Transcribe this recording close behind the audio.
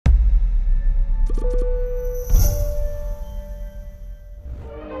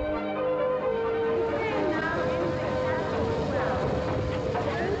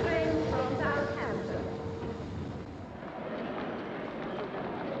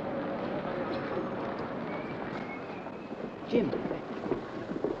Jim.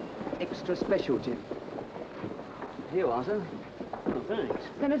 Extra special, Jim. Here you are, sir. Oh, thanks.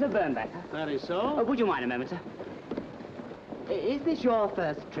 Senator Burnbacker. That is so? Oh, would you mind a moment, sir? Is this your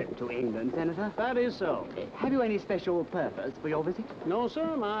first trip to England, Senator? That is so. Have you any special purpose for your visit? No,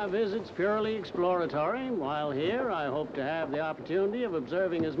 sir. My visit's purely exploratory. While here, I hope to have the opportunity of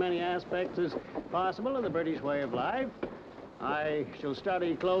observing as many aspects as possible of the British way of life. I shall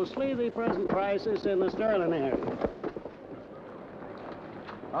study closely the present crisis in the Sterling area.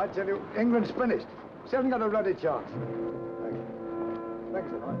 I tell you, England's finished. She hasn't got a ruddy chance. Thanks.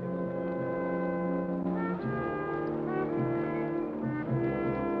 Thanks a lot.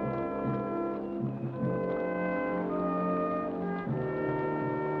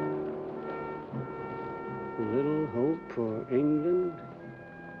 Little hope for England.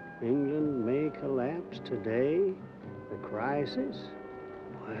 England may collapse today. The crisis?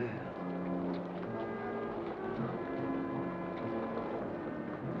 Well.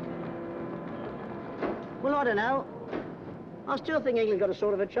 Well, I don't know. I still think England got a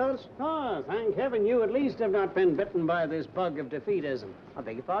sort of a chance. Oh, thank heaven you at least have not been bitten by this bug of defeatism. I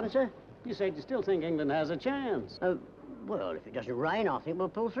beg your pardon, sir? You said you still think England has a chance. Well, if it doesn't rain, I think we'll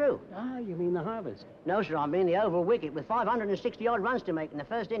pull through. Ah, you mean the harvest? No, sir, I mean the oval wicket with 560-odd runs to make in the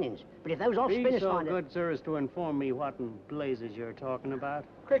first innings. But if those off-spinners Be so find good, sir, as to inform me what in blazes you're talking about.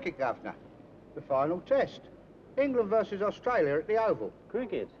 Cricket, Governor. The final test. England versus Australia at the Oval.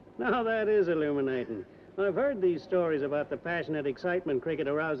 Cricket? Now that is illuminating. I've heard these stories about the passionate excitement cricket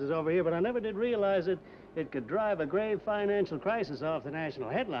arouses over here, but I never did realize that it could drive a grave financial crisis off the national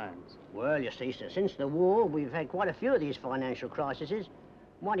headlines. Well, you see, sir, since the war, we've had quite a few of these financial crises.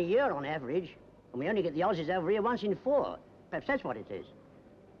 One a year on average. And we only get the Aussies over here once in 4. Perhaps that's what it is.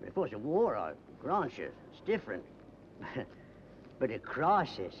 But of course, a war, I grant you, it's different. But a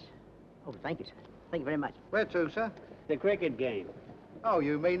crisis... Oh, thank you, sir. Thank you very much. Where to, sir? The cricket game. Oh,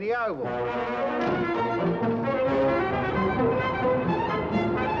 you mean the Oval.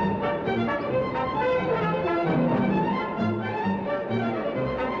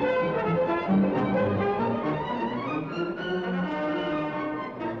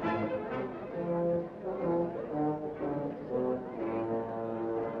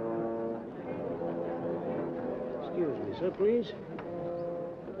 Excuse me, sir, please.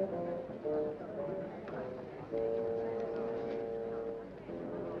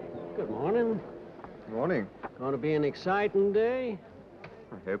 Good morning. Morning. Going to be an exciting day?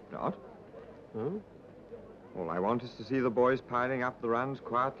 I hope not. Huh? All I want is to see the boys piling up the runs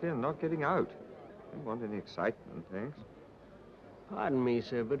quietly and not getting out. I don't want any excitement, thanks. Pardon me,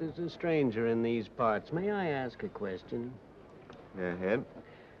 sir, but as a stranger in these parts, may I ask a question? Go ahead.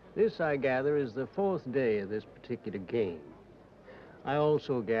 This, I gather, is the 4th day of this particular game. I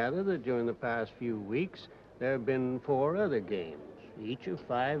also gather that during the past few weeks, there have been 4 other games, each of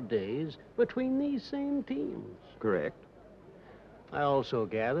 5 days, between these same teams. Correct. I also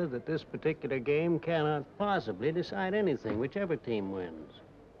gather that this particular game cannot possibly decide anything, whichever team wins.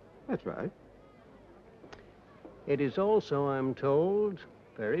 That's right. It is also, I'm told,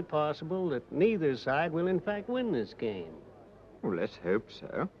 very possible that neither side will in fact win this game. Well, let's hope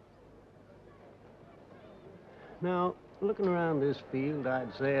so. Now, looking around this field,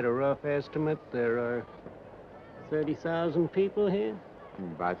 I'd say at a rough estimate there are 30,000 people here.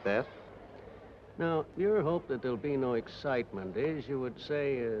 About that. Now, your hope that there'll be no excitement is, you would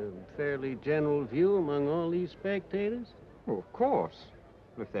say, a fairly general view among all these spectators? Oh, of course.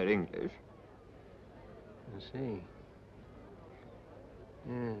 If they're English. I see.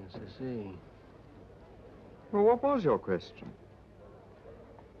 Yes, I see. Well, what was your question?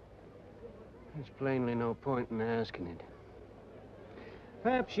 There's plainly no point in asking it.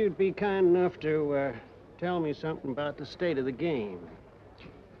 Perhaps you'd be kind enough to tell me something about the state of the game.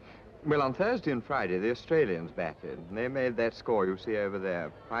 Well, on Thursday and Friday, the Australians batted, and they made that score you see over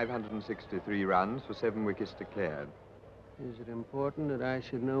there. 563 runs for 7 wickets declared. Is it important that I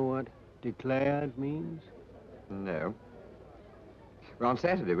should know what declared means? No. Well, on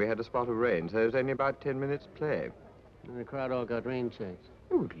Saturday, we had a spot of rain, so there was only about 10 minutes play. And the crowd all got rain checks.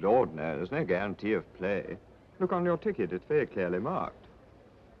 Oh, good Lord, no. There's no guarantee of play. Look on your ticket. It's very clearly marked.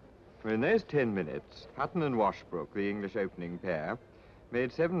 Well, in those 10 minutes, Hutton and Washbrook, the English opening pair,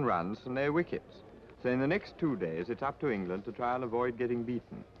 made 7 runs for no wickets. So in the next 2 days, it's up to England to try and avoid getting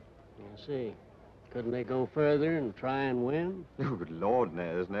beaten. I see. Couldn't they go further and try and win? Oh, good Lord,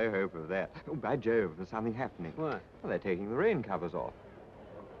 no. There's no hope of that. Oh, by Jove, there's something happening. What? Well, they're taking the rain covers off.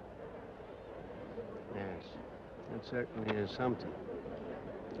 Yes, that certainly is something.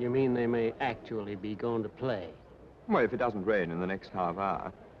 You mean they may actually be going to play? Well, if it doesn't rain in the next half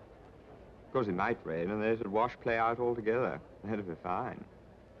hour. Of course, it might rain, and they should wash play out altogether. That'd be fine.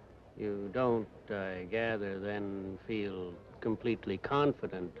 You don't, I gather, then feel completely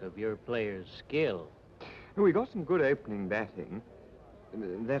confident of your players' skill. We got some good opening batting.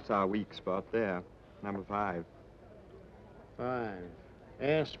 That's our weak spot there, number 5. 5.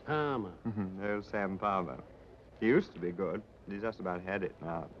 S. Palmer. Old Sam Palmer. He used to be good, but he's just about had it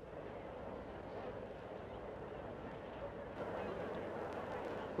now.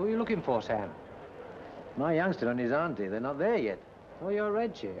 Who are you looking for, Sam? My youngster and his auntie, they're not there yet. Oh, you're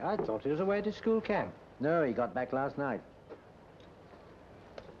Reggie. I thought he was away to school camp. No, he got back last night.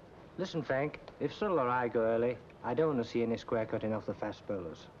 Listen, Frank, if Suddle or I go early, I don't want to see any square cutting off the fast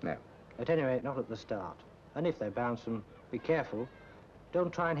bowlers. No. At any rate, not at the start. And if they bounce them, be careful.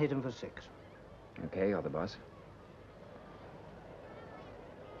 Don't try and hit them for 6. Okay, you're the boss.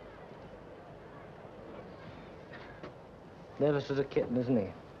 Nervous as a kitten, isn't he?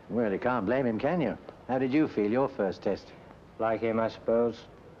 Well, you can't blame him, can you? How did you feel your first test? Like him, I suppose.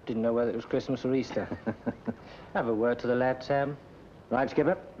 Didn't know whether it was Christmas or Easter. Have a word to the lad, Sam. Right,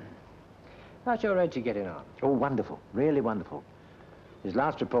 Skipper? How's your Reggie getting on? Oh, wonderful. Really wonderful. His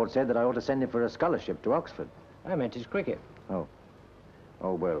last report said that I ought to send him for a scholarship to Oxford. I meant his cricket. Oh.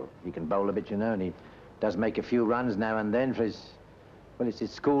 Oh, well, he can bowl a bit, you know, and he does make a few runs now and then for his... Well, it's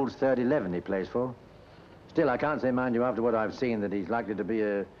his school's third 11 he plays for. Still, I can't say, mind you, after what I've seen, that he's likely to be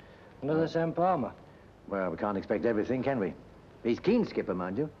a... Another Sam Palmer. Well, we can't expect everything, can we? He's keen, Skipper,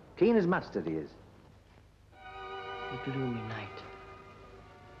 mind you. Keen as mustard, he is. A gloomy night.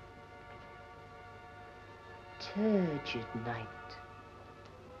 Turgid night.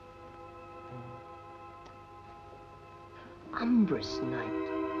 Umbrous night.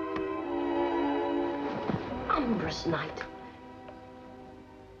 Umbrous night.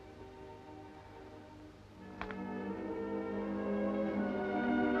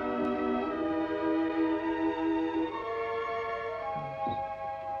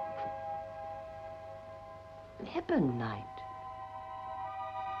 Ebon night.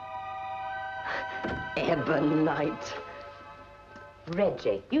 Ebon night.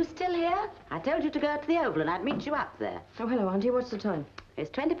 Reggie, you still here? I told you to go to the Oval and I'd meet you up there. Oh, hello, Auntie. What's the time? It's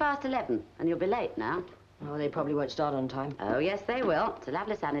 11:20 and you'll be late now. Oh, they probably won't start on time. Oh, yes, they will. It's a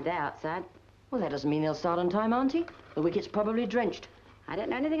lovely sunny day outside. Well, that doesn't mean they'll start on time, Auntie. The wicket's probably drenched. I don't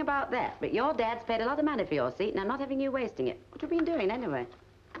know anything about that, but your dad's paid a lot of money for your seat and I'm not having you wasting it. What have you been doing, anyway?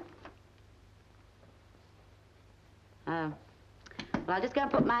 Oh. Well, I'll just go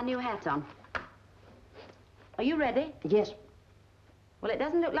and put my new hat on. Are you ready? Yes. Well, it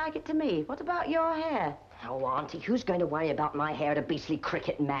doesn't look like it to me. What about your hair? Oh, Auntie, who's going to worry about my hair at a beastly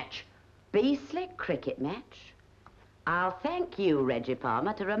cricket match? Beastly cricket match? I'll thank you, Reggie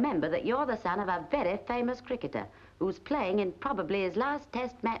Palmer, to remember that you're the son of a very famous cricketer who's playing in probably his last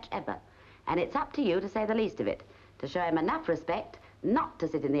test match ever. And it's up to you to say the least of it, to show him enough respect not to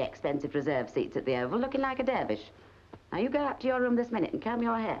sit in the expensive reserve seats at the Oval looking like a dervish. Now, you go up to your room this minute and comb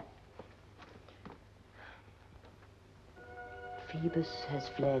your hair. Phoebus has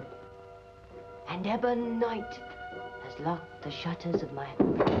fled, and ebon night has locked the shutters of my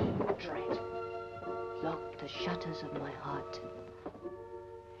dread, locked the shutters of my heart.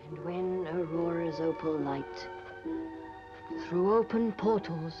 And when Aurora's opal light, through open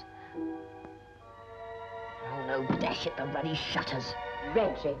portals, oh no, dash it, the ruddy shutters.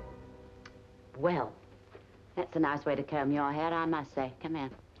 Reggie. Well, that's a nice way to comb your hair, I must say. Come here.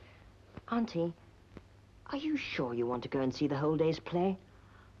 Auntie, are you sure you want to go and see the whole day's play?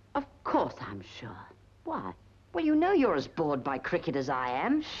 Of course I'm sure. Why? Well, you know you're as bored by cricket as I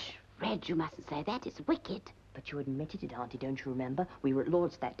am. Shh, Reg, you mustn't say that. It's wicked. But you admitted it, Auntie, don't you remember? We were at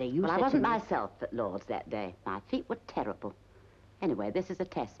Lord's that day. You Well, I said wasn't to me... myself at Lord's that day. My feet were terrible. Anyway, this is a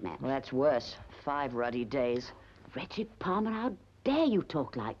test match. Well, that's worse. 5 ruddy days. Reggie Palmer, how dare you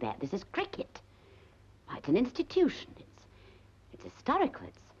talk like that? This is cricket. Why, it's an institution. It's historical.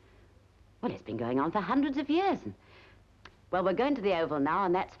 Well, it's been going on for hundreds of years. And, well, we're going to the Oval now,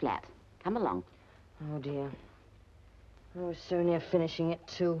 and that's flat. Come along. Oh, dear. I was so near finishing it,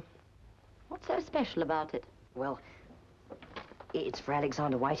 too. What's so special about it? Well, it's for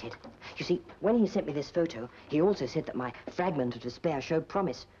Alexander Whitehead. You see, when he sent me this photo, he also said that my fragment of despair showed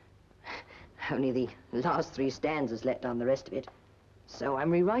promise. Only the last 3 stanzas let down the rest of it. So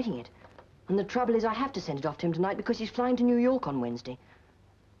I'm rewriting it. And the trouble is I have to send it off to him tonight because he's flying to New York on Wednesday.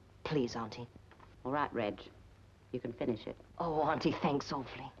 Please, Auntie. All right, Reg. You can finish it. Oh, Auntie, thanks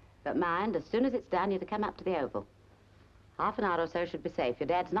awfully. But mind, as soon as it's done, you're to come up to the Oval. Half an hour or so should be safe. Your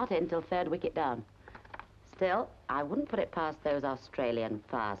dad's not in till 3rd wicket down. Still, I wouldn't put it past those Australian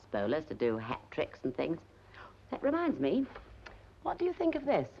fast bowlers to do hat tricks and things. That reminds me, What do you think of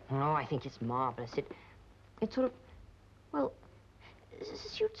this? Oh, I think it's marvellous. It sort of, well,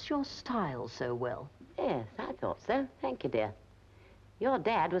 suits your style so well. Yes, I thought so. Thank you, dear. Your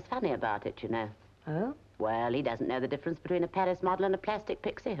dad was funny about it, you know. Oh? Well, he doesn't know the difference between a Paris model and a plastic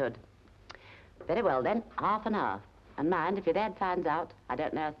pixie hood. Very well, then. Half an hour. And mind, if your dad finds out, I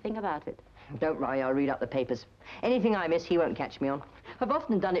don't know a thing about it. Don't worry, I'll read up the papers. Anything I miss, he won't catch me on. I've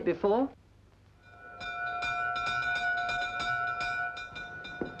often done it before.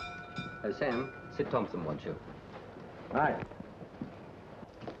 Sam, Sid Thompson wants you. Right.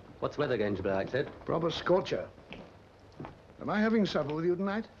 What's weather going to be like, Sid? Proper scorcher. Am I having supper with you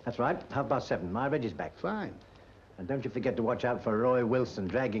tonight? That's right. 7:30. My Reggie's back. Fine. And don't you forget to watch out for Roy Wilson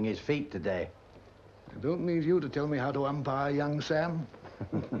dragging his feet today. I don't need you to tell me how to umpire young Sam.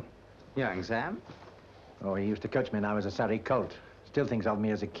 Young Sam? Oh, he used to coach me when I was a Surrey colt. Still thinks of me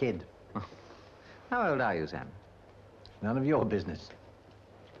as a kid. How old are you, Sam? None of your business.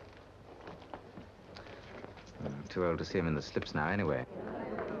 I'm too old to see him in the slips now, anyway.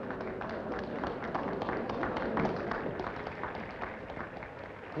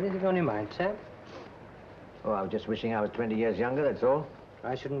 Anything on your mind, Sam? Oh, I was just wishing I was 20 years younger, that's all.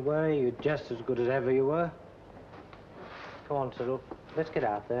 I shouldn't worry. You're just as good as ever you were. Come on, Cyril. Let's get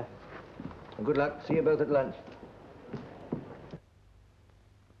out there. And good luck. See you both at lunch.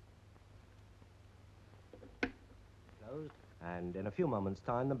 Closed. And in a few moments'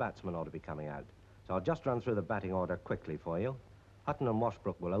 time, the batsmen ought to be coming out. So I'll just run through the batting order quickly for you. Hutton and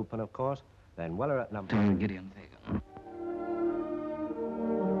Washbrook will open, of course. Then Weller at number... Gideon Fagan.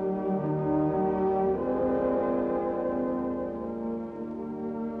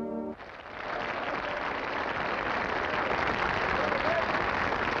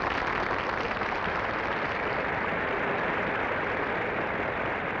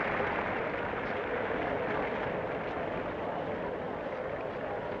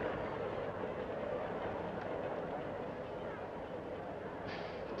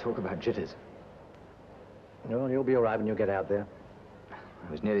 Talk about jitters. No, you'll be all right when you get out there.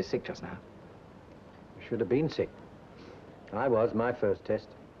 I was nearly sick just now. You should have been sick. I was, my first test.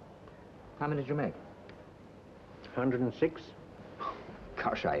 How many did you make? 106.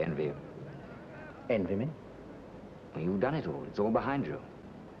 Gosh, I envy you. Envy me? Well, you've done it all. It's all behind you.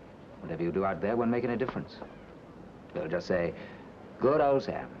 Whatever you do out there won't make any difference. They'll just say, good old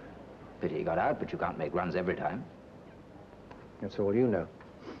Sam. Pity he got out, but you can't make runs every time. That's all you know.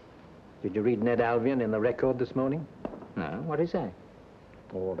 Did you read Ned Albion in the Record this morning? No, what did he say?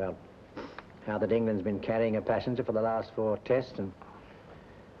 Oh, about how that England's been carrying a passenger for the last 4 tests and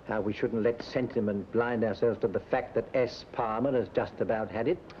how we shouldn't let sentiment blind ourselves to the fact that S. Palmer has just about had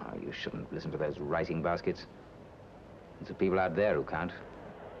it. Oh, you shouldn't listen to those writing baskets. It's the people out there who count.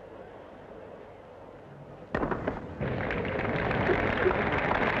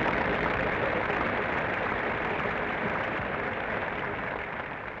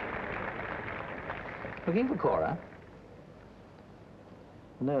 Looking for Cora?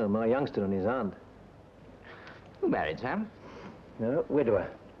 No, my youngster and his aunt. Who married, Sam? No, widower.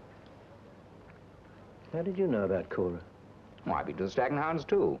 How did you know about Cora? Oh, I've been to the Stag and Hounds,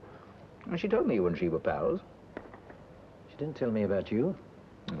 too. And she told me you and she were pals. She didn't tell me about you.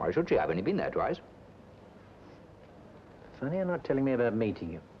 Why should she? I've only been there twice. Funny you're not telling me about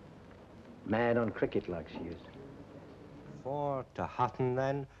meeting you. Mad on cricket like she is. 4 to Hutton,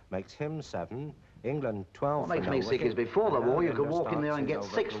 then. Makes him 7. England 12. What makes me sick is before the war, you could walk in there and get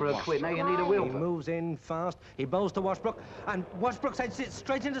 6 for a quid. Now you need a wheel. He moves in fast. He bowls to Washbrook, and Washbrook's head sits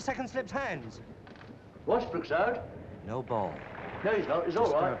straight into second slip's hands. Washbrook's out. No ball. No, he's not. He's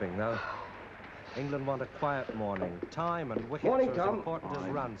all right. Disturbing, though. England want a quiet morning. Time and wickets Morning, are as Tom. important as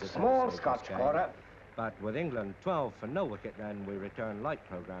runs. at Small this stage of Scotch, the game. Cora. But with England 12 for no wicket, then we return light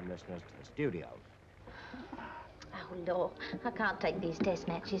programme listeners to the studio. Oh, Lord, I can't take these test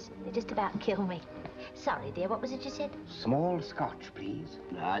matches. They just about kill me. Sorry, dear, what was it you said? Small Scotch, please.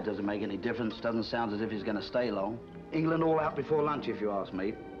 Nah, it doesn't make any difference. Doesn't sound as if he's going to stay long. England all out before lunch, if you ask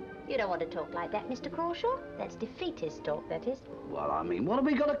me. You don't want to talk like that, Mr. Crawshaw. That's defeatist talk, that is. Well, I mean, what have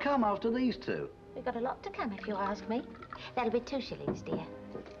we got to come after these two? We've got a lot to come, if you ask me. That'll be 2 shillings, dear.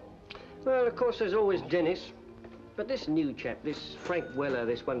 Well, of course, there's always Dennis. But this new chap, this Frank Weller,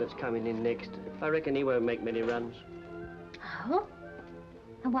 this one that's coming in next, I reckon he won't make many runs. Oh?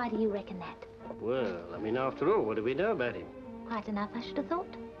 And why do you reckon that? Well, I mean, after all, what do we know about him? Quite enough, I should have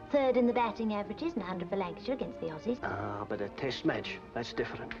thought. 3rd in the batting averages and 100 for Lancashire against the Aussies. Ah, but a test match, that's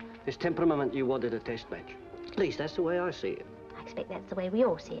different. This temperament you wanted a test match. At least that's the way I see it. I expect that's the way we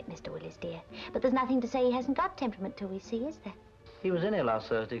all see it, Mr. Willis, dear. But there's nothing to say he hasn't got temperament till we see, is there? He was in here last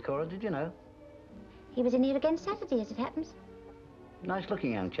Thursday, Cora, did you know? He was in here again Saturday, as it happens.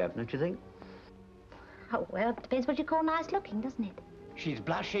 Nice-looking young chap, don't you think? Oh, well, it depends what you call nice looking, doesn't it? She's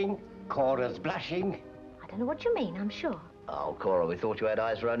blushing. Cora's blushing. I don't know what you mean, I'm sure. Oh, Cora, we thought you had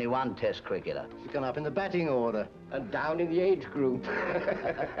eyes for only one test cricketer. She's gone up in the batting order and down in the age group.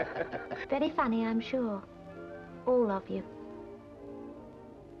 Very funny, I'm sure. All of you.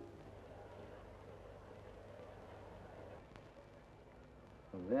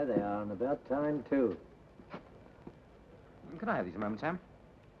 Well, there they are, and about time, too. Can I have these a moment, Sam?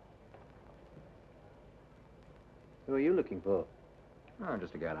 Who are you looking for? Oh,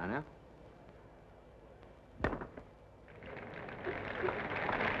 just a girl I know.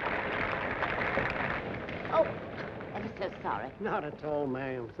 Oh, ever so sorry. Not at all,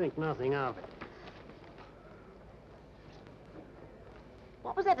 ma'am. Think nothing of it.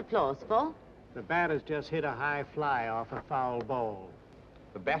 What was that applause for? The batter's just hit a high fly off a foul ball.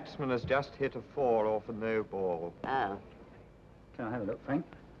 The batsman has just hit a 4 off a no ball. Oh. Can I have a look, Frank?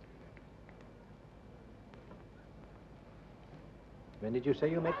 When did you say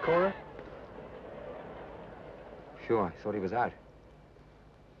you met Cora? Sure, I thought he was out.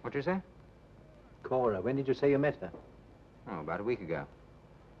 What'd you say? Cora, when did you say you met her? Oh, about a week ago.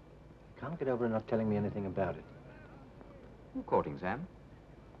 Can't get over her not telling me anything about it. Who courting, Sam?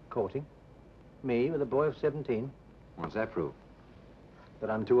 Courting? Me, with a boy of 17? What's that prove? That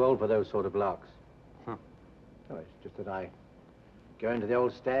I'm too old for those sort of larks. Huh. Oh, it's just that I go into the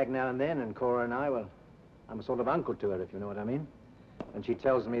old stag now and then, and Cora and I, well, I'm a sort of uncle to her, if you know what I mean. And she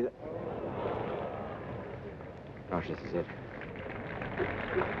tells me that... Gosh, this is it.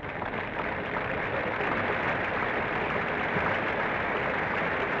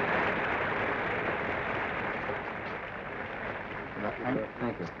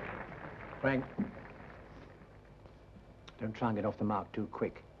 Thank you. Frank, don't try and get off the mark too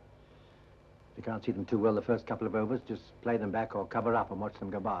quick. If you can't see them too well the first couple of overs, just play them back or cover up and watch them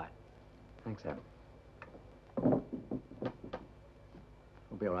go by. Thanks, Sam. We'll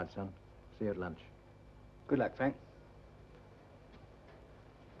be all right, son. See you at lunch. Good luck, Frank.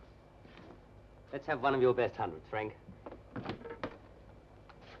 Let's have one of your best hundreds, Frank.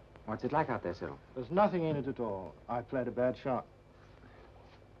 What's it like out there, Cyril? There's nothing in it at all. I played a bad shot.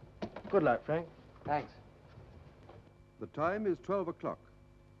 Good luck, Frank. Thanks. The time is 12 o'clock.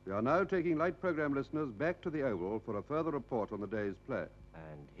 We are now taking light program listeners back to the Oval for a further report on the day's play.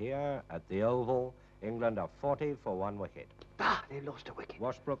 And here at the Oval, England are 40 for 1 wicket. Ah, they lost a wicket.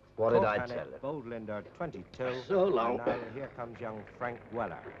 Washbrook, What did I Cork tell Hannett, you? Boldlinder, 22. So long. And now here comes young Frank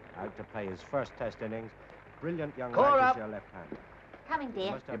Weller, out to play his first test innings. Brilliant young Call up. Lancashire left-hander. Coming,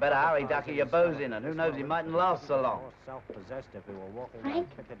 dear. You better hurry, Ducky, your bow's in, and who knows, he mightn't last so long. More self-possessed if he were walking Frank?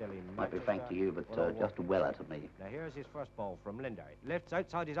 down Piccadilly, Might be Frank to you, but just Weller to me. Now here's his first ball from Linder. It lifts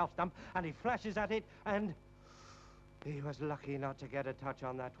outside his off stump, and he flashes at it, and he was lucky not to get a touch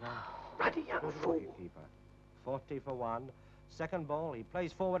on that one. Ruddy young Good fool. wicket-keeper. 40 for 1. Second ball, he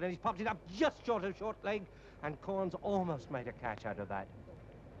plays forward, and he's popped it up just short of short leg, and Corns almost made a catch out of that.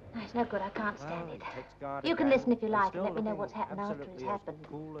 No, it's no good. I can't stand Well, it. he takes guard You can again. listen if you He's like still and let me know looking what's happened after absolutely it's as happened.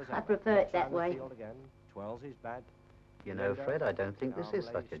 cool as I ever. prefer it Gets that round the way. field again. Twirls his bat. You know, Fred, I don't think this is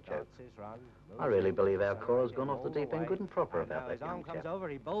Calmly such a joke. starts his run, I moves really in, believe our celebrating Cora's gone off the all deep end way. good and proper And about now that his young arm comes chap. over,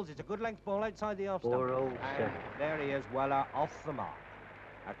 he bowls. It's a good length ball outside the off stump. Poor old And chap. there he is, Weller, off the mark.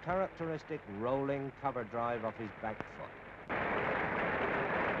 A characteristic rolling cover drive off his back foot.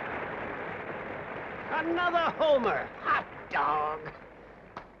 Another homer. Hot dog.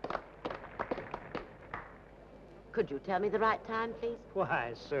 Could you tell me the right time, please?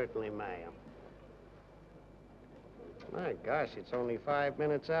 Why, certainly, ma'am. My gosh, it's only 5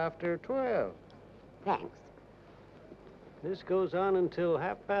 minutes after 12. Thanks. This goes on until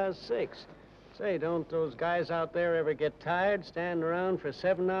 6:30. Say, don't those guys out there ever get tired standing around for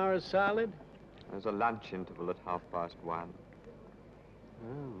 7 hours solid? There's a lunch interval at 1:30.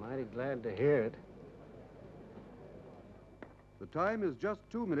 I'm mighty glad to hear it. The time is just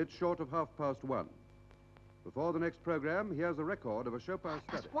 2 minutes short of 1:30. Before the next program, here's a record of a Chopin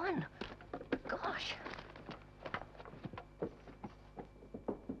study. That's one. Gosh.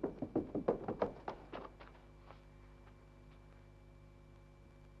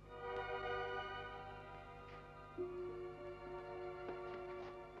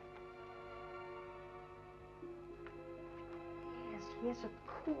 Yes, of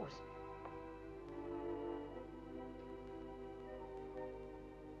course.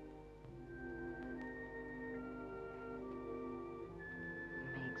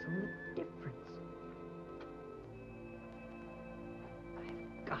 Makes all the difference.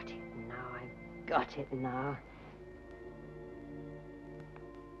 I've got it now. I've got it now.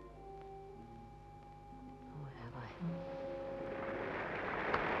 Oh, have I?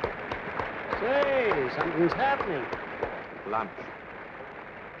 Say, something's happening. Lunch.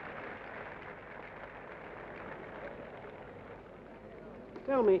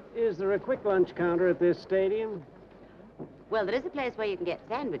 Tell me, is there a quick lunch counter at this stadium? Well, there is a place where you can get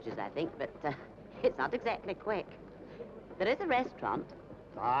sandwiches, I think, but it's not exactly quick. There is a restaurant.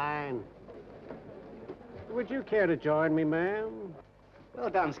 Fine. Would you care to join me, ma'am? Well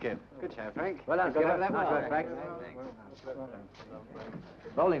done, Skip. Good show, Frank. Well done, Good Skipper. luck. Nice work, Frank.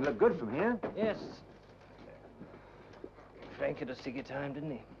 Bowling looked good from here. Yes. Frank had a sticky time,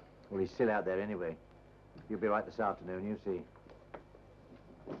 didn't he? Well, he's still out there anyway. You'll be right this afternoon, you see.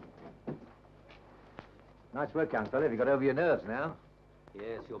 Nice work, young fella. Have you got over your nerves now?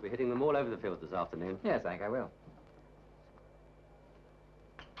 Yes, you'll be hitting them all over the field this afternoon. Yes, Hank, I will.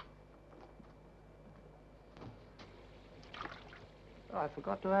 Oh, I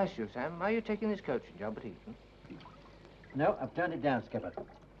forgot to ask you, Sam. Are you taking this coaching job at Eton? No, I've turned it down, Skipper.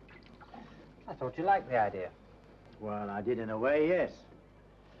 I thought you liked the idea. Well, I did in a way, yes.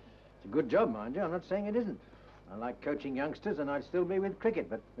 It's a good job, mind you. I'm not saying it isn't. I like coaching youngsters, and I'd still be with cricket,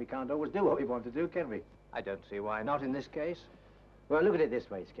 but we can't always do what we want to do, can we? I don't see why not in this case. Well, look at it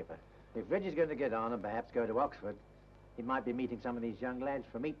this way, Skipper. If Reggie's going to get on and perhaps go to Oxford, he might be meeting some of these young lads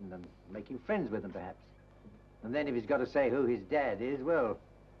from Eton and making friends with them, perhaps. And then if he's got to say who his dad is, well,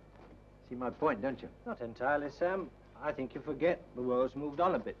 see my point, don't you? Not entirely, Sam. I think you forget the world's moved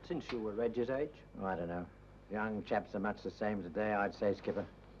on a bit since you were Reggie's age. Oh, I don't know. Young chaps are much the same today, I'd say, Skipper.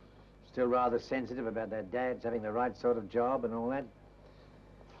 Still rather sensitive about their dads having the right sort of job and all that.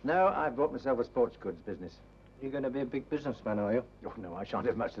 No, I've bought myself a sports goods business. You're going to be a big businessman, are you? Oh, no, I shan't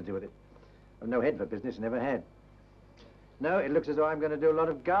have much to do with it. I've no head for business, never had. No, it looks as though I'm going to do a lot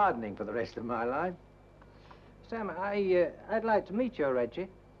of gardening for the rest of my life. Sam, I'd like to meet you, Reggie.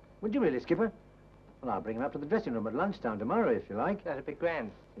 Would you really, Skipper? Well, I'll bring him up to the dressing room at lunchtime tomorrow, if you like. That'd be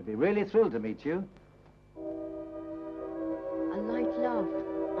grand. He'd be really thrilled to meet you. A light laugh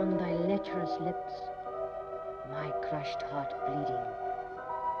on thy lecherous lips, my crushed heart bleeding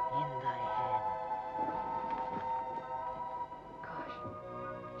in thy hand. Gosh,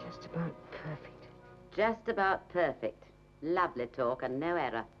 just about perfect. Just about perfect. Lovely talk and no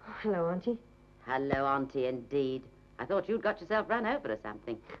error. Oh, hello, Auntie. Hello, Auntie, indeed. I thought you'd got yourself run over or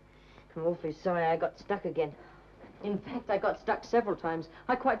something. I'm awfully sorry I got stuck again. In fact, I got stuck several times.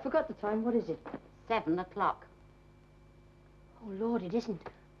 I quite forgot the time. What is it? 7 o'clock. Oh, Lord, it isn't.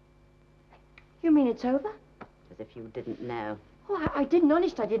 You mean it's over? As if you didn't know. Oh, I didn't,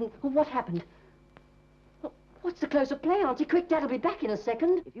 honest, I didn't. Well, what happened? Well, what's the close of play, Auntie? Quick, Dad'll be back in a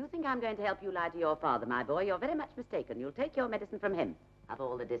second. If you think I'm going to help you lie to your father, my boy, you're very much mistaken. You'll take your medicine from him. Of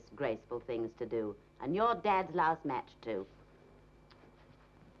all the disgraceful things to do. And your dad's last match, too.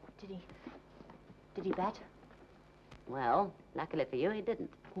 Did he bat? Well, luckily for you, he didn't.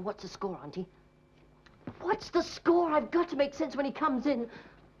 Well, what's the score, Auntie? What's the score? I've got to make sense when he comes in.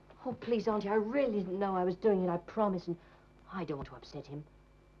 Oh, please, Auntie, I really didn't know I was doing it, I promise, and I don't want to upset him.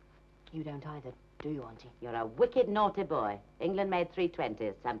 You don't either, do you, Auntie? You're a wicked, naughty boy. England made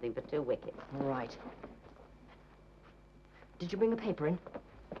 320s, something for 2 wickets. Right. Did you bring the paper in?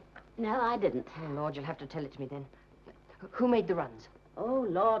 No, I didn't. Oh, Lord, you'll have to tell it to me then. Who made the runs? Oh,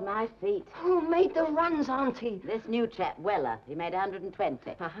 Lord, my feet. Who made the runs, Auntie? This new chap, Weller. He made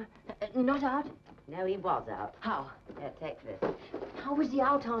 120. Uh-huh. Not out? No, he was out. How? Here, take this. How was he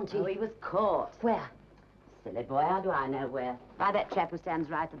out, Auntie? Oh, he was caught. Where? Silly boy, how do I know where? By that chap who stands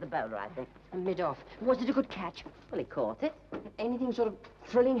right at the bowler, I think. Mid-off. Was it a good catch? Well, he caught it. Anything sort of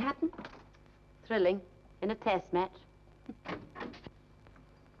thrilling happen? Thrilling. In a test match.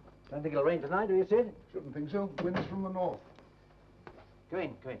 Don't think it'll rain tonight, do you, Sid? Shouldn't think so. Wind's from the north. Go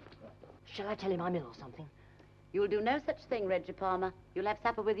in, go in. Shall I tell him I'm ill or something? You'll do no such thing, Reggie Palmer. You'll have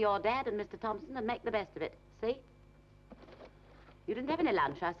supper with your dad and Mr. Thompson and make the best of it. See? You didn't have any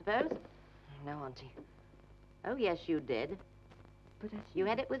lunch, I suppose? No, Auntie. Oh, yes, you did. But you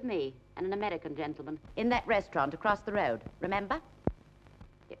had it with me and an American gentleman in that restaurant across the road, remember?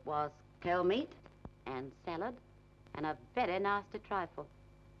 It was cold meat and salad and a very nasty trifle.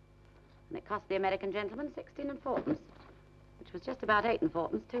 And it cost the American gentleman 16 and fourpence, which was just about 8 and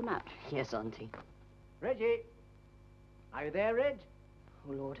fourpence too much. Yes, Auntie. Reggie! Are you there, Reg?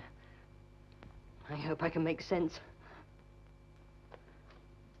 Oh, Lord. I hope I can make sense.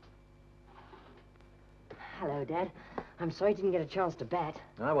 Hello, Dad. I'm sorry I didn't get a chance to bat.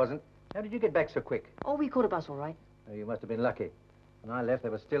 No, I wasn't. How did you get back so quick? Oh, we caught a bus all right. Oh, you must have been lucky. When I left,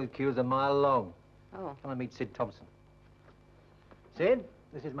 there were still queues a mile long. Oh. Come and meet Sid Thompson. Sid,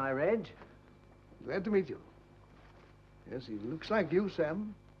 this is my Reg. Glad to meet you. Yes, he looks like you,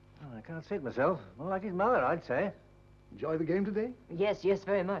 Sam. Oh, I can't see it myself. More like his mother, I'd say. Enjoy the game today? Yes, yes,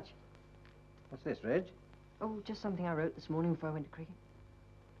 very much. What's this, Reg? Oh, just something I wrote this morning before I went to cricket.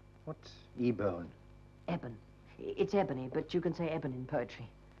 What's ebone? Eben. It's ebony, but you can say eben in poetry.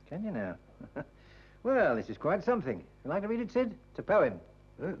 Can you now? Well, this is quite something. You like to read it, Sid? It's a poem.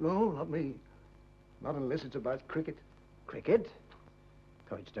 No, not me. Not unless it's about cricket. Cricket?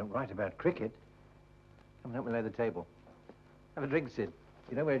 Poets don't write about cricket. Come and help me lay the table. Have a drink, Sid.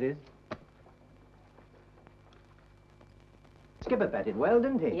 You know where it is? Skipper batted well,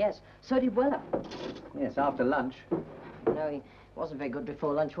 didn't he? Yes, so did Weller. Yes, after lunch. No, he wasn't very good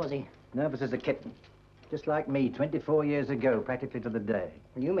before lunch, was he? Nervous as a kitten. Just like me, 24 years ago, practically to the day.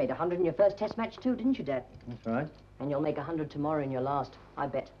 Well, you made 100 in your first test match too, didn't you, Dad? That's right. And you'll make 100 tomorrow in your last, I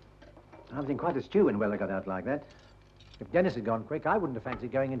bet. I was in quite a stew when Weller got out like that. If Dennis had gone quick, I wouldn't have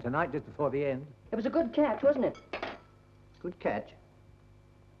fancied going in tonight just before the end. It was a good catch, wasn't it? Good catch.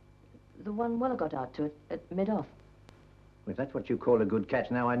 The one Weller got out to at mid-off. If that's what you call a good catch,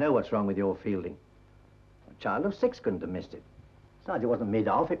 now I know what's wrong with your fielding. A child of 6 couldn't have missed it. Besides, it wasn't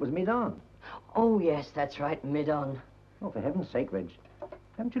mid-off, it was mid-on. Oh, yes, that's right, mid-on. Oh, for heaven's sake, Reg.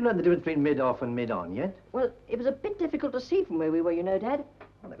 Haven't you learned the difference between mid-off and mid-on yet? Well, it was a bit difficult to see from where we were, you know, Dad.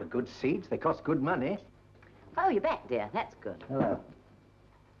 Well, they were good seats. They cost good money. Oh, you're back, dear. That's good. Hello.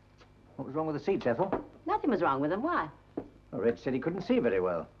 What was wrong with the seats, Ethel? Nothing was wrong with them. Why? Well, Reg said he couldn't see very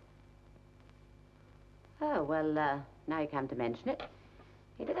well. Oh, well, now you come to mention it.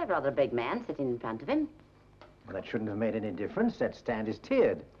 He did have rather a big man sitting in front of him. Well, that shouldn't have made any difference. That stand is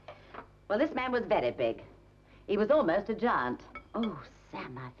tiered. Well, this man was very big. He was almost a giant. Oh,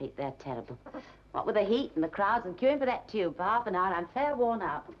 Sam, my feet, they're terrible. What with the heat and the crowds and queuing for that tube for half an hour, I'm fair worn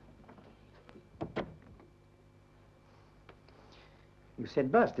out. You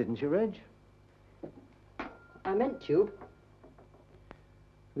said bus, didn't you, Reg? I meant tube.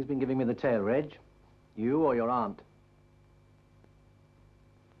 Who's been giving me the tail, Reg? You or your aunt?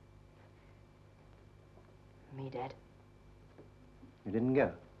 Me, Dad. You didn't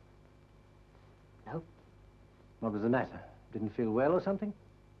go? No. What was the matter? Didn't feel well or something?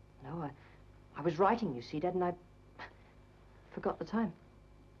 No, I was writing, you see, Dad, and I forgot the time.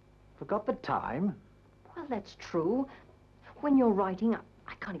 Forgot the time? Well, that's true. When you're writing,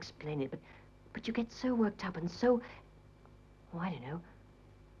 I can't explain it, but you get so worked up and so, oh, I don't know,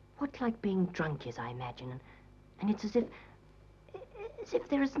 what like being drunk is, I imagine. And it's as if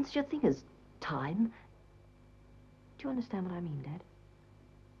there isn't such a thing as time. Do you understand what I mean, Dad?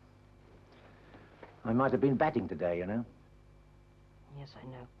 I might have been batting today, you know. Yes, I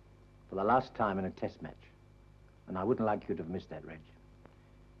know. For the last time in a test match. And I wouldn't like you to have missed that, Reg.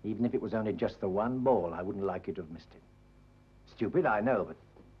 Even if it was only just the one ball, I wouldn't like you to have missed it. Stupid, I know, but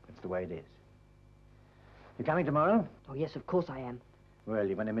that's the way it is. You coming tomorrow? Oh, yes, of course I am. Well,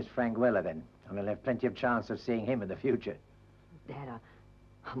 you're going to miss Frank Weller, then. And we'll have plenty of chance of seeing him in the future. Dad,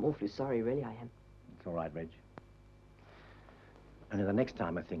 I'm awfully sorry, really, I am. It's all right, Reg. And the next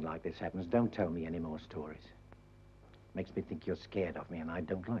time a thing like this happens, don't tell me any more stories. Makes me think you're scared of me, and I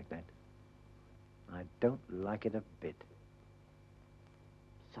don't like that. I don't like it a bit.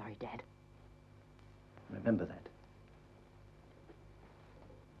 Sorry, Dad. Remember that.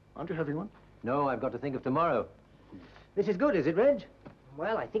 Aren't you having one? No, I've got to think of tomorrow. This is good, is it, Reg?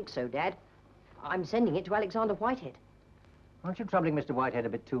 Well, I think so, Dad. I'm sending it to Alexander Whitehead. Aren't you troubling Mr. Whitehead a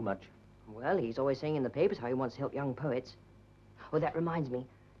bit too much? Well, he's always saying in the papers how he wants to help young poets. Oh, that reminds me.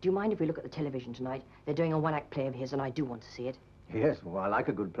 Do you mind if we look at the television tonight? They're doing a one-act play of his, and I do want to see it. Yes, well, I like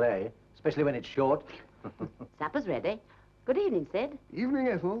a good play, especially when it's short. Supper's ready. Good evening, Sid. Evening,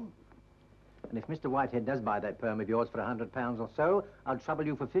 Ethel. And if Mr. Whitehead does buy that poem of yours for £100 or so, I'll trouble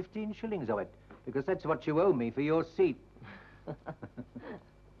you for 15 shillings of it, because that's what you owe me for your seat.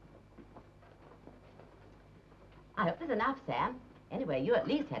 I hope there's enough, Sam. Anyway, you at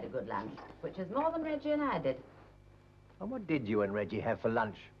least had a good lunch, which is more than Reggie and I did. And what did you and Reggie have for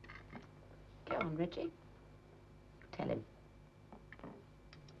lunch? Go on, Reggie. Tell him.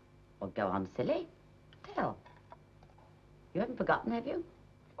 Well, go on, silly. Tell. You haven't forgotten, have you?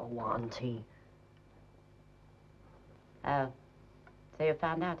 Oh, Auntie. Oh. So you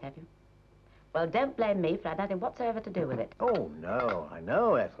found out, have you? Well, don't blame me, for I had nothing whatsoever to do with it. Oh, no. I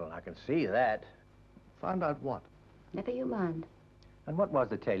know, Ethel. I can see that. Found out what? Never you mind. And what was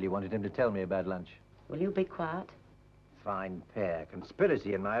the tale you wanted him to tell me about lunch? Will you be quiet? Fine pair.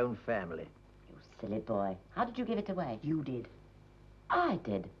 Conspiracy in my own family. You silly boy. How did you give it away? You did. I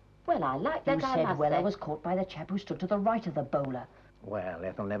did. Well, I like that, You I said must Weller say. was caught by the chap who stood to the right of the bowler. Well,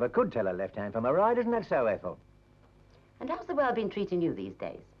 Ethel never could tell her left hand from her right. Isn't that so, Ethel? And how's the world been treating you these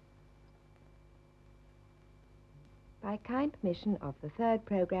days? By kind permission of the third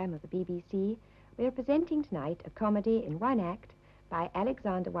programme of the BBC, we are presenting tonight a comedy in one act by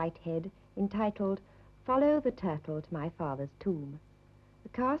Alexander Whitehead, entitled Follow the Turtle to My Father's Tomb. The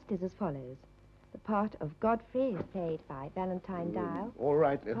cast is as follows. The part of Godfrey is played by Valentine Dial. All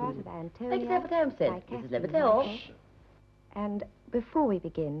right. The part of Antonia Thank you, Mr. Holmeston. by Mrs. Catherine Levitel. Michael. And before we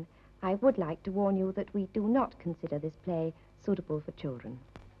begin, I would like to warn you that we do not consider this play suitable for children.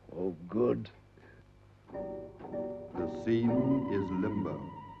 Oh, good. The scene is limbo.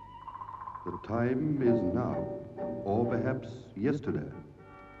 The time is now, or perhaps yesterday,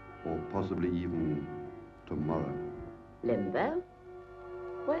 or possibly even tomorrow. Limbo?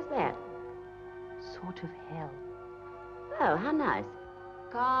 Where's that? Sort of hell. Oh, how nice.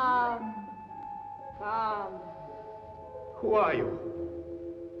 Come. Come. Who are you?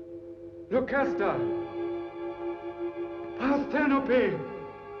 Lucasta! Parthenope!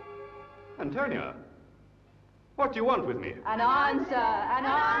 Antonia, what do you want with me? An answer, an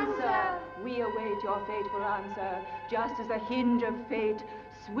answer. We await your fateful answer, just as the hinge of fate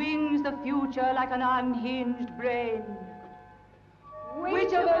swings the future like an unhinged brain.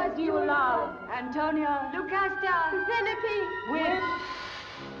 Which of us do you love? Antonia? Lucasta? Penelope? Which?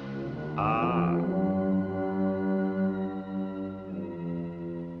 Ah.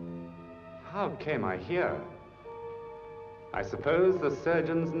 How came I here? I suppose the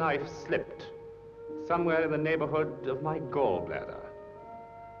surgeon's knife slipped somewhere in the neighborhood of my gallbladder,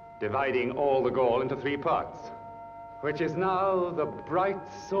 dividing all the gall into 3 parts, which is now the bright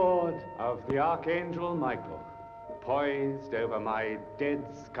sword of the Archangel Michael, poised over my dead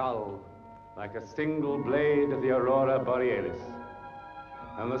skull like a single blade of the Aurora Borealis.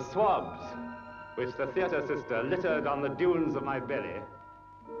 And the swabs, which the theater sister littered on the dunes of my belly,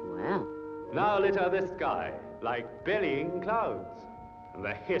 Well, now litter this sky like bellying clouds. And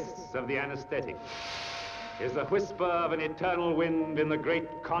the hiss of the anesthetic is the whisper of an eternal wind in the great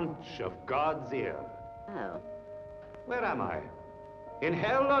conch of God's ear. oh. Where am I? In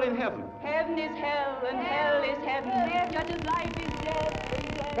hell or in heaven? Heaven is hell and hell is heaven, just as life is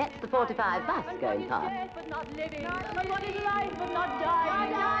death. That's the 45 bus going past. Death but not living. But what is life but not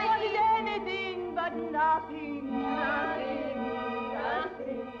dying? What is anything but nothing? Nothing.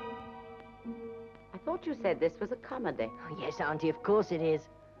 Nothing. I thought you said this was a comedy. Oh, yes, Auntie, of course it is.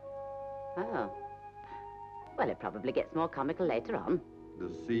 Oh. Well, it probably gets more comical later on. The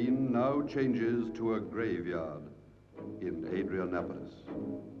scene now changes to a graveyard in Adrianopolis.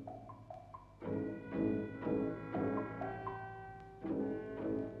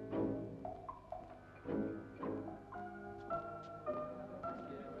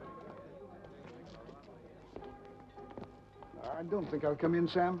 I don't think I'll come in,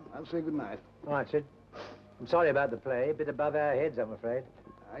 Sam. I'll say good night. All right, Sid. I'm sorry about the play. A bit above our heads, I'm afraid.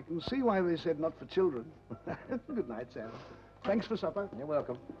 I can see why they said not for children. Good night, Sam. Thanks for supper. You're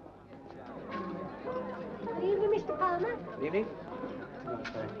welcome. Good evening, Mr. Palmer. Good evening.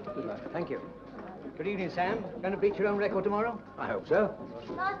 Good night. Thank you. Good evening, Sam. Going to beat your own record tomorrow? I hope so.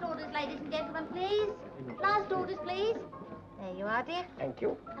 Last orders, ladies and gentlemen, please. Last orders, please. There you are, dear. Thank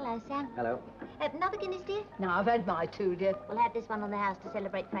you. Hello, Sam. Hello. Another Guinness, dear? No, I've had my 2, dear. We'll have this one on the house to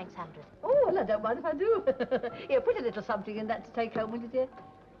celebrate Frank's 100. Oh, well, I don't mind if I do. Here, put a little something in that to take home, will you, dear?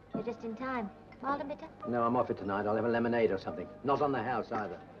 You're just in time. Mild and bitter? No, I'm off it tonight. I'll have a lemonade or something. Not on the house,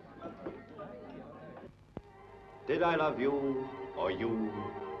 either. Did I love you, or you,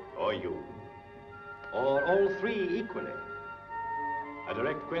 or you? Or all 3 equally? A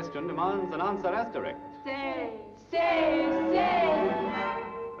direct question demands an answer as direct. Say, say, say.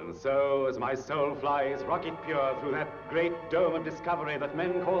 And so, as my soul flies rocket pure through that great dome of discovery that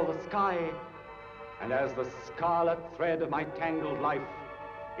men call the sky, and as the scarlet thread of my tangled life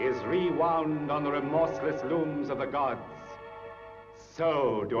is rewound on the remorseless looms of the gods,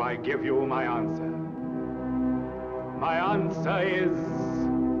 so do I give you my answer. My answer is...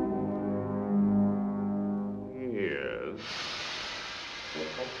 yes.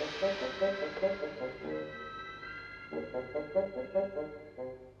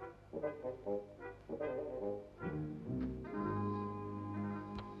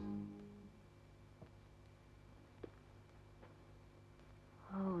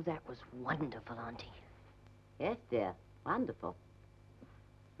 Oh, that was wonderful, Auntie. Yes, dear. Wonderful.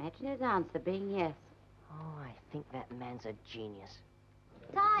 Imagine his answer being yes. Oh, I think that man's a genius.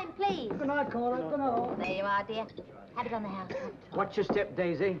 Time, please. Good night, Cora. Good night. There you are, dear. Have it on the house. Watch your step,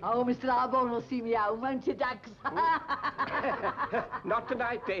 Daisy. Oh, Mr. Arbone will see me home, won't you, Dax? Not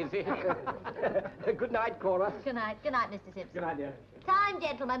tonight, Daisy. Good night, Cora. Good night. Good night, Mr. Simpson. Good night, dear. Time,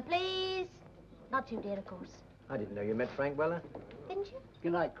 gentlemen, please. Not you, dear, of course. I didn't know you met Frank Weller. Didn't you?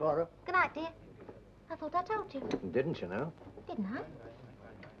 Good night, Cora. Good night, dear. I thought I told you. Didn't you know? Didn't I?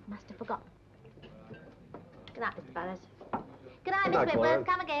 Must have forgotten. Good night, Mr. Burrows. Good night, Good Miss night, Cora. Whitworth.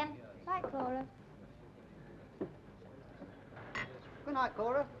 Come again. Right, Cora. Good night,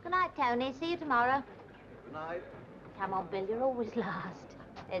 Cora. Good night, Tony. See you tomorrow. Good night. Come on, Bill. You're always last.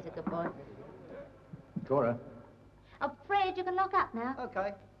 There's a good boy. Cora, Oh, Fred, you can lock up now.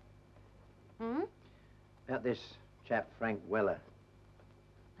 Okay. Hmm? about this chap, Frank Weller.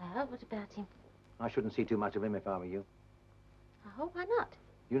 Oh, what about him? I shouldn't see too much of him if I were you. Oh, why not?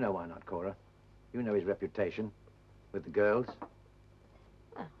 You know why not, Cora. You know his reputation with the girls.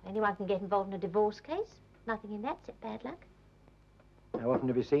 Well, anyone can get involved in a divorce case. Nothing in that except bad luck. How often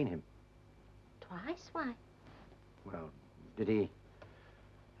have you seen him? Twice? Why? Well, did he...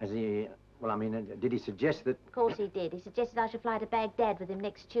 Well, I mean, did he suggest that... Of course he did. He suggested I should fly to Baghdad with him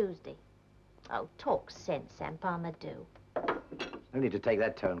next Tuesday. Oh, talk sense, Sam Palmer, do. No need to take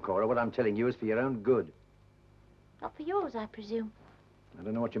that tone, Cora. What I'm telling you is for your own good. Not for yours, I presume. I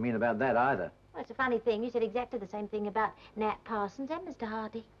don't know what you mean about that either. Well, it's a funny thing. You said exactly the same thing about Nat Parsons and Mr.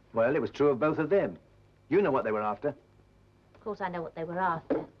 Hardy. Well, it was true of both of them. You know what they were after. Of course, I know what they were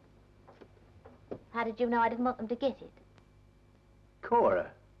after. How did you know I didn't want them to get it? Cora.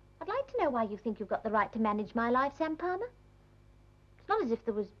 I'd like to know why you think you've got the right to manage my life, Sam Palmer. It's not as if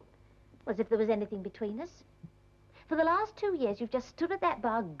there was... well, as if there was anything between us. For the last 2 years, you've just stood at that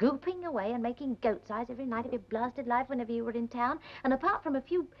bar, gooping away and making goat's eyes every night of your blasted life whenever you were in town. And apart from a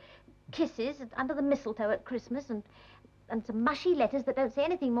few kisses under the mistletoe at Christmas and some mushy letters that don't say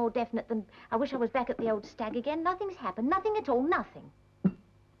anything more definite than, I wish I was back at the old stag again, nothing's happened. Nothing at all, nothing.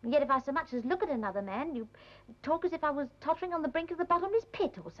 And yet if I so much as look at another man, you talk as if I was tottering on the brink of the bottomless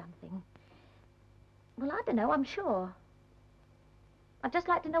pit or something. Well, I don't know, I'm sure. I'd just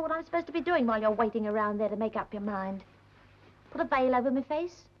like to know what I'm supposed to be doing while you're waiting around there to make up your mind. Put a veil over my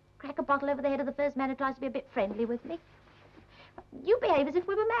face, crack a bottle over the head of the first man who tries to be a bit friendly with me. You behave as if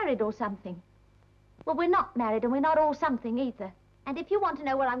we were married or something. Well, we're not married and we're not all something either. And if you want to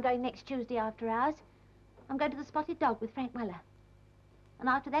know where I'm going next Tuesday after hours, I'm going to the Spotted Dog with Frank Weller. And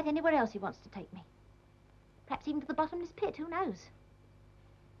after that, anywhere else he wants to take me. Perhaps even to the bottomless pit, who knows?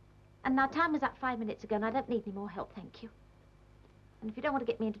 And now time was up 5 minutes ago and I don't need any more help, thank you. And if you don't want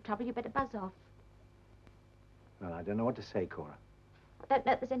to get me into trouble, you better buzz off. Well, I don't know what to say, Cora. I don't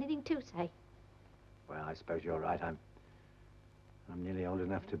know if there's anything to say. Well, I suppose you're right. I'm nearly old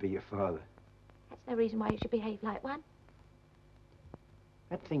enough to be your father. That's no reason why you should behave like one.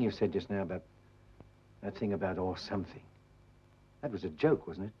 That thing you said just now about... that thing about or something. That was a joke,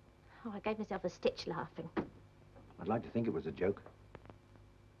 wasn't it? Oh, I gave myself a stitch laughing. I'd like to think it was a joke.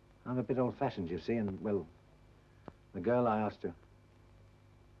 I'm a bit old-fashioned, you see, and, well, the girl I asked to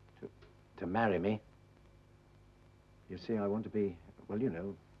marry me, you see, I want to be, well, you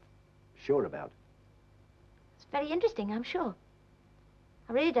know, sure about. It's very interesting, I'm sure.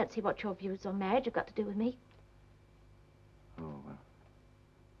 I really don't see what your views on marriage have got to do with me. Oh, well.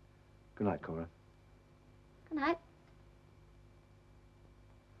 Good night, Cora. Good night.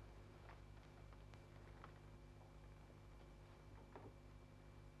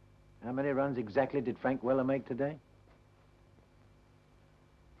 How many runs exactly did Frank Weller make today?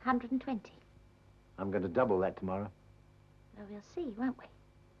 120. I'm going to double that tomorrow. Well, we'll see, won't we?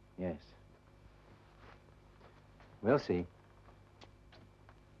 Yes. We'll see.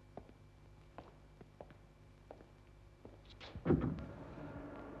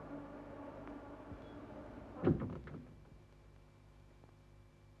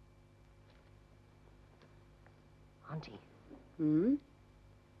 Auntie. Hmm?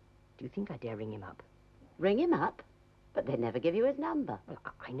 Do you think I dare ring him up? Ring him up? But they never give you his number. Well,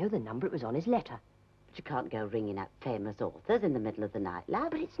 I know the number. It was on his letter. But you can't go ringing up famous authors in the middle of the night,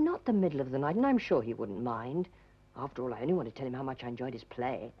 love. But it's not the middle of the night, and I'm sure he wouldn't mind. After all, I only want to tell him how much I enjoyed his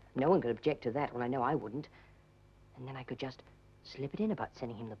play. No one could object to that. Well, I know I wouldn't. And then I could just slip it in about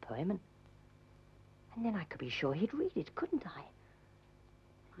sending him the poem, and then I could be sure he'd read it, couldn't I?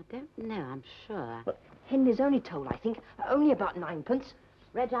 I don't know, I'm sure. Well, Henry's only told, I think, only about 9pence.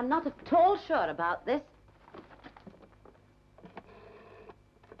 Reg, I'm not at all sure about this.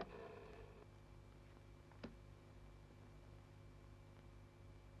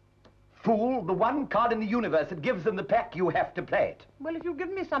 Fool, the one card in the universe that gives them the pack, you have to play it. Well, if you'd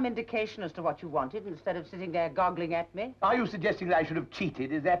given me some indication as to what you wanted instead of sitting there goggling at me. Are you suggesting that I should have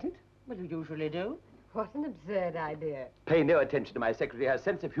cheated, is that it? Well, you usually do. What an absurd idea. Pay no attention to my secretary. Her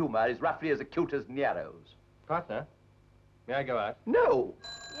sense of humor is roughly as acute as Nero's. Partner, may I go out? No!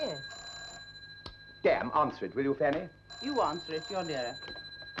 Yes. Damn, answer it, will you, Fanny? You answer it, you're nearer.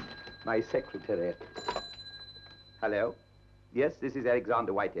 My secretary. Hello? Yes, this is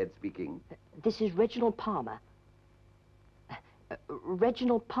Alexander Whitehead speaking. This is Reginald Palmer.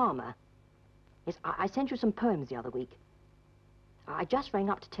 Reginald Palmer. Yes, I sent you some poems the other week. I just rang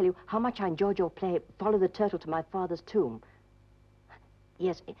up to tell you how much I enjoyed your play, Follow the Turtle to My Father's Tomb.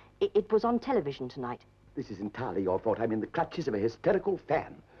 Yes, it was on television tonight. This is entirely your fault. I'm in the clutches of a hysterical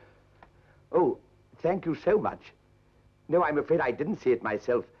fan. Oh, thank you so much. No, I'm afraid I didn't see it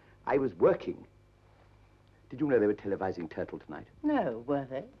myself. I was working. Did you know they were televising Turtle tonight? No, were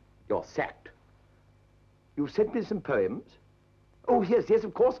they? You're sacked. You sent me some poems? Oh, yes, yes,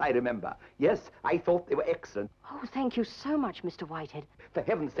 of course I remember. Yes, I thought they were excellent. Oh, thank you so much, Mr. Whitehead. For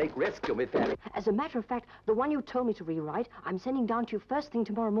heaven's sake, rescue me, Fanny. As a matter of fact, the one you told me to rewrite, I'm sending down to you first thing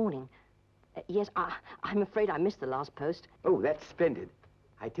tomorrow morning. Yes, I'm afraid I missed the last post. Oh, that's splendid.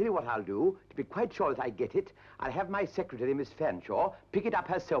 I tell you what I'll do. To be quite sure that I get it, I'll have my secretary, Miss Fanshawe, pick it up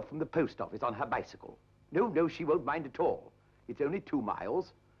herself from the post office on her bicycle. No, no, she won't mind at all. It's only 2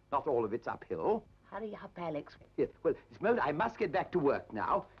 miles. Not all of it's uphill. Hurry up, Alex. Yes, well, I must get back to work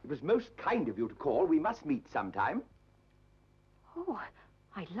now. It was most kind of you to call. We must meet sometime. Oh,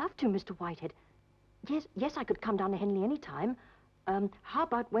 I'd love to, Mr. Whitehead. Yes, I could come down to Henley any time. How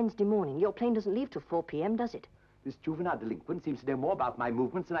about Wednesday morning? Your plane doesn't leave till 4 p.m., does it? This juvenile delinquent seems to know more about my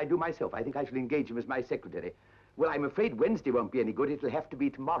movements than I do myself. I think I shall engage him as my secretary. Well, I'm afraid Wednesday won't be any good. It'll have to be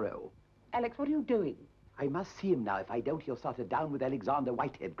tomorrow. Alex, what are you doing? I must see him now. If I don't, he'll start a Down with Alexander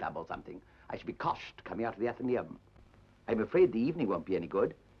Whitehead club or something. I shall be coshed coming out of the Athenaeum. I'm afraid the evening won't be any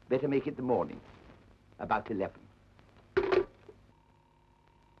good. Better make it the morning. About 11.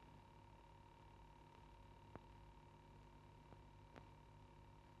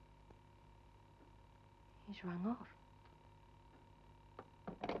 He's rung off.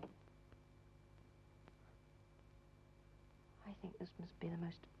 I think this must be the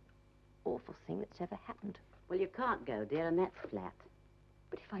most awful thing that's ever happened. Well, you can't go, dear, and that's flat.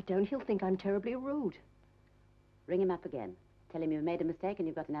 But if I don't, he'll think I'm terribly rude. Ring him up again. Tell him you've made a mistake and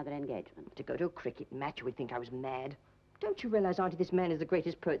you've got another engagement. To go to a cricket match, would think I was mad. Don't you realize, Auntie, this man is the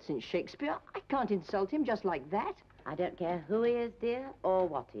greatest poet since Shakespeare? I can't insult him just like that. I don't care who he is, dear, or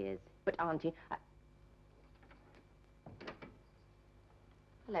what he is. But, Auntie,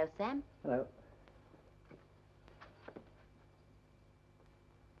 Hello, Sam. Hello.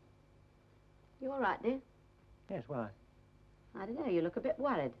 You all right, dear? Yes, why? I don't know, you look a bit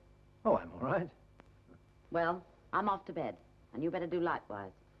worried. Oh, I'm all right. Well, I'm off to bed, and you better do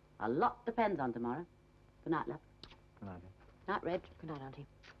likewise. A lot depends on tomorrow. Good night, love. Good night. Night, Reg. Good night, Auntie.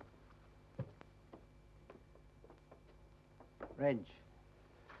 Reg.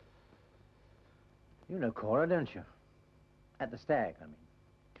 You know Cora, don't you? At the Stag, I mean.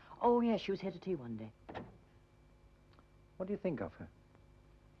 Oh, yes, she was here to tea one day. What do you think of her?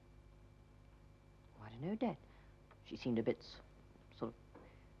 I don't know, Dad. She seemed a bit, sort of,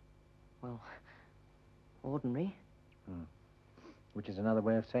 well, ordinary. Hmm. Which is another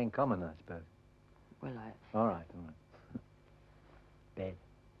way of saying common, I suppose. Well, All right, all right. Bed.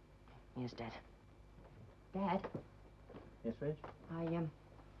 Yes, Dad. Dad? Yes, Reg?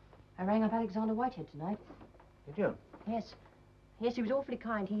 I rang up Alexander Whitehead tonight. Did you? Yes. Yes, he was awfully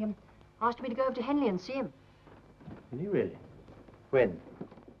kind. He asked me to go over to Henley and see him. Did he really? When?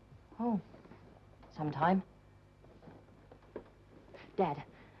 Oh, sometime. Dad.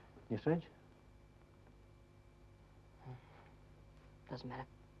 Yes, Reg? Doesn't matter.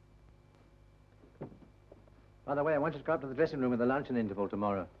 By the way, I want you to go up to the dressing room at the luncheon interval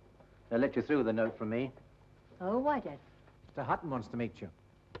tomorrow. They'll let you through with a note from me. Oh, why, Dad? Mr. Hutton wants to meet you.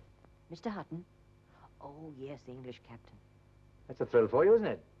 Mr. Hutton? Oh, yes, the English captain. That's a thrill for you, isn't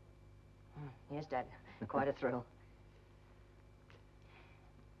it? Yes, Dad. Quite a thrill.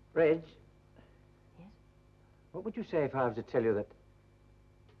 Reg? Yes? What would you say if I was to tell you that...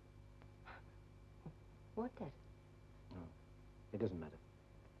 What, Dad? Oh, it doesn't matter.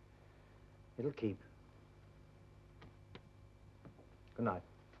 It'll keep. Good night.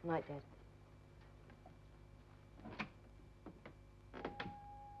 Good night, Dad.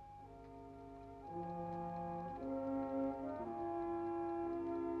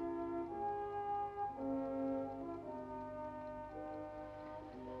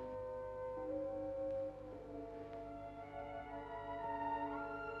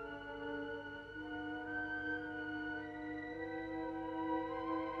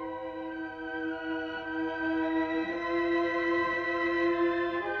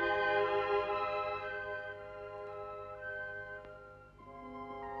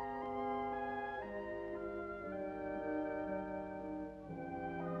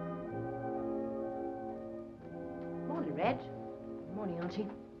 Morning, Reg. Morning, Auntie.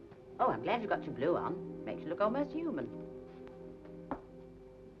 Oh, I'm glad you got your blue on. Makes you look almost human.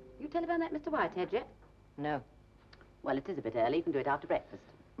 You telephoned that Mr. Whitehead yet? No. Well, it is a bit early. You can do it after breakfast.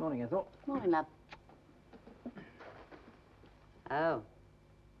 Morning, Ethel. Morning, love. Oh.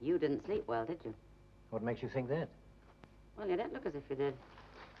 You didn't sleep well, did you? What makes you think that? Well, you don't look as if you did.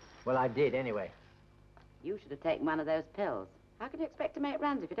 Well, I did, anyway. You should have taken one of those pills. How can you expect to make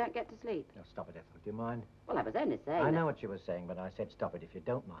runs if you don't get to sleep? Now, stop it, Ethel. Do you mind? Well, I was only saying I that- know what you were saying, but I said stop it if you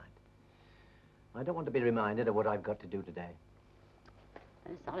don't mind. I don't want to be reminded of what I've got to do today.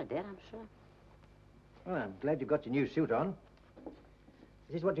 Very solid, dear, I'm sure. Well, I'm glad you got your new suit on.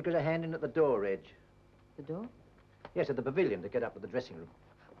 This is what you're going to hand in at the door, Reg. The door? Yes, at the pavilion to get up to the dressing room.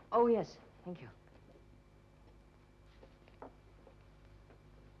 Oh, yes. Thank you.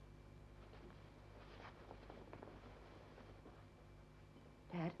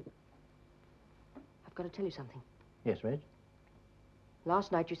 Dad, I've got to tell you something. Yes, Reg?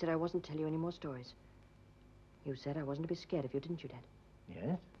 Last night you said I wasn't to tell you any more stories. You said I wasn't to be scared of you, didn't you, Dad?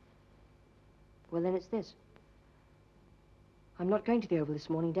 Yes? Well, then it's this. I'm not going to the Oval this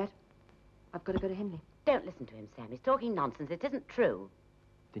morning, Dad. I've got to go to Henley. Don't listen to him, Sam. He's talking nonsense. It isn't true.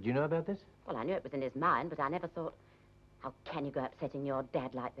 Did you know about this? Well, I knew it was in his mind, but I never thought... How can you go upsetting your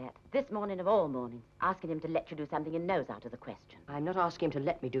dad like that? This morning of all mornings, asking him to let you do something he knows out of the question. I'm not asking him to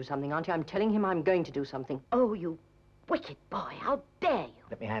let me do something, aren't you? I'm telling him I'm going to do something. Oh, you wicked boy. How dare you?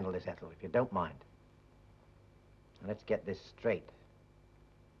 Let me handle this, Ethel, if you don't mind. Now, let's get this straight.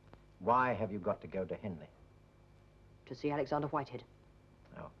 Why have you got to go to Henley? To see Alexander Whitehead.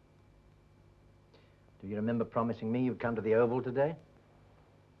 Oh. Do you remember promising me you'd come to the Oval today?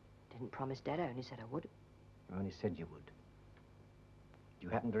 Didn't promise, Dad. I only said I would. You only said you would. Do you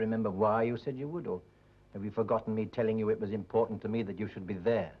happen to remember why you said you would, or have you forgotten me telling you it was important to me that you should be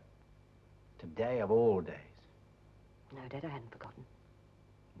there? Today of all days. No, Dad, I hadn't forgotten.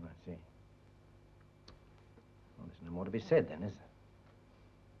 I see. Well, there's no more to be said, then, is there?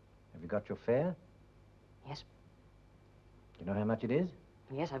 Have you got your fare? Yes. Do you know how much it is?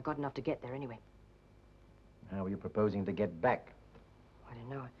 Yes, I've got enough to get there anyway. How are you proposing to get back? I don't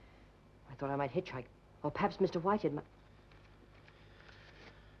know. I thought I might hitchhike. Or perhaps Mr. Whitehead might...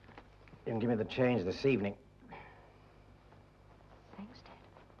 You can give me the change this evening. Thanks,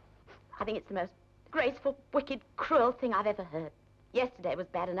 Dad. I think it's the most graceful, wicked, cruel thing I've ever heard. Yesterday was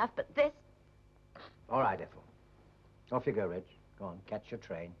bad enough, but this... All right, Ethel. Off you go, Reg. Go on, catch your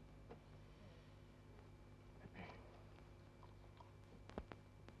train.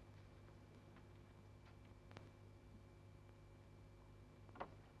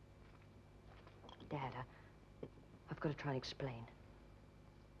 Dad, I've got to try and explain.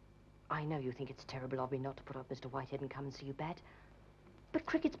 I know you think it's terrible of me not to put off Mr. Whitehead and come and see you bat. But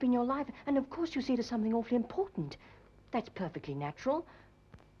cricket's been your life, and of course you see it as something awfully important. That's perfectly natural.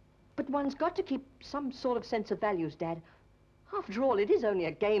 But one's got to keep some sort of sense of values, Dad. After all, it is only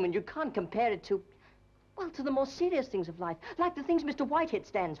a game, and you can't compare it to, well, to the more serious things of life, like the things Mr. Whitehead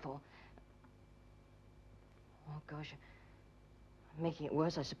stands for. Oh, gosh. I'm making it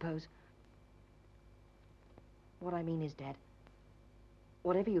worse, I suppose. What I mean is, Dad,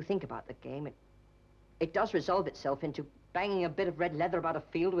 whatever you think about the game, it does resolve itself into banging a bit of red leather about a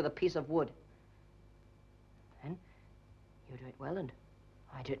field with a piece of wood. And you do it well, and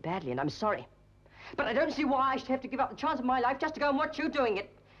I do it badly, and I'm sorry. But I don't see why I should have to give up the chance of my life just to go and watch you doing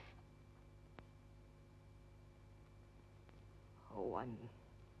it. Oh, I'm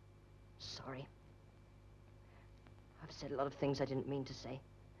sorry. I've said a lot of things I didn't mean to say.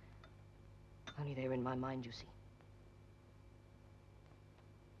 Only they were in my mind, you see.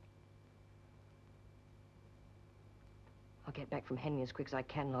 I'll get back from Henley as quick as I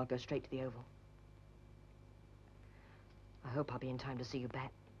can, and I'll go straight to the Oval. I hope I'll be in time to see you bat.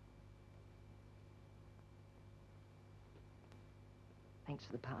 Thanks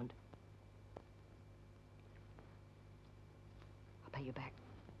for the pound. I'll pay you back.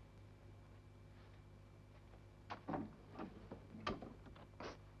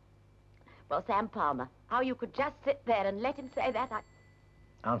 Well, Sam Palmer, how you could just sit there and let him say that,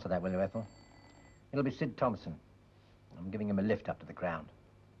 Answer that, will you, Ethel? It'll be Sid Thompson. I'm giving him a lift up to the ground.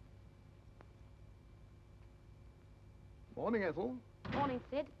 Morning, Ethel. Morning,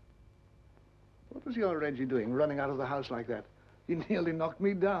 Sid. What was your Reggie doing, running out of the house like that? He nearly knocked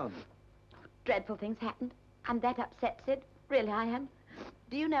me down. Dreadful things happened. I'm that upset, Sid. Really, I am.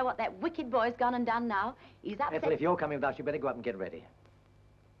 Do you know what that wicked boy's gone and done now? He's upset... Ethel, if you're coming with us, you better go up and get ready.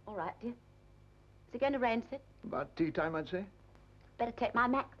 All right, dear. Is it going to rain, Sid? About tea time, I'd say. Better take my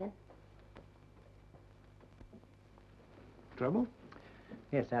Mac, then. Trouble?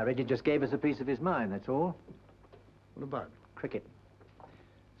 Yes, our Reggie just gave us a piece of his mind, that's all. What about? Cricket.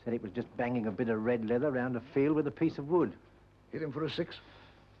 Said it was just banging a bit of red leather round a field with a piece of wood. Hit him for a 6?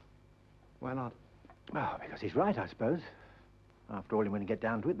 Why not? Oh, because he's right, I suppose. After all, when you get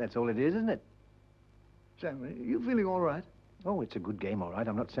down to it, that's all it is, isn't it? Sam, are you feeling all right? Oh, it's a good game, all right.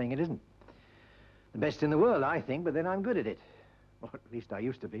 I'm not saying it isn't. The best in the world, I think, but then I'm good at it. Or at least I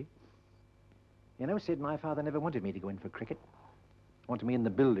used to be. You know, Sid, my father never wanted me to go in for cricket. Wanted me in the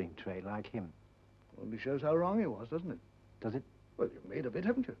building trade like him. Only shows how wrong he was, doesn't it? Does it? Well, you've made a bit,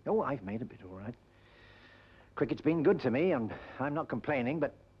 haven't you? Oh, I've made a bit, all right. Cricket's been good to me, and I'm not complaining,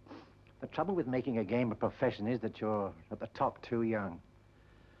 but the trouble with making a game a profession is that you're at the top too young.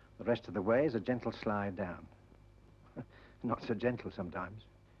 The rest of the way is a gentle slide down. Not so gentle sometimes.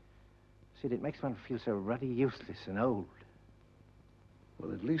 Sid, it makes one feel so ruddy useless and old.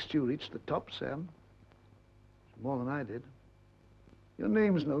 Well, at least you reached the top, Sam. It's more than I did. Your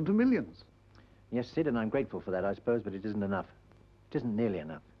name's known to millions. Yes, Sid, and I'm grateful for that, I suppose, but it isn't enough. It isn't nearly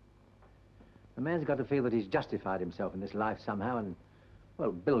enough. A man's got to feel that he's justified himself in this life somehow, and,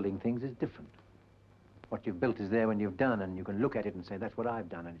 well, building things is different. What you've built is there when you've done, and you can look at it and say, that's what I've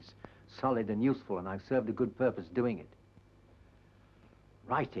done, and it's solid and useful, and I've served a good purpose doing it.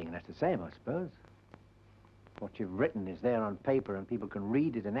 Writing, that's the same, I suppose. What you've written is there on paper, and people can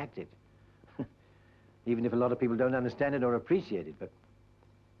read it and act it. Even if a lot of people don't understand it or appreciate it, but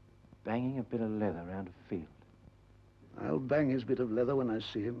banging a bit of leather around a field. I'll bang his bit of leather when I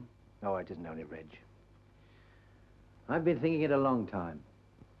see him. Oh, it isn't only Reg. I've been thinking it a long time.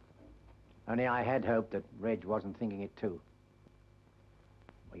 Only I had hoped that Reg wasn't thinking it too.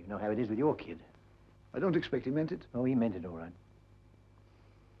 Well, you know how it is with your kid. I don't expect he meant it. Oh, he meant it all right.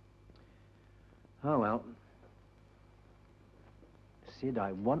 Oh, well. Sid,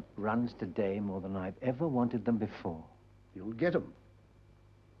 I want runs today more than I've ever wanted them before. You'll get them.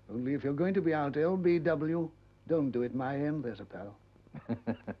 Only if you're going to be out LBW, don't do it my end, there's a pal.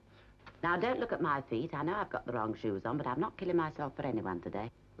 Now, don't look at my feet. I know I've got the wrong shoes on, but I'm not killing myself for anyone today.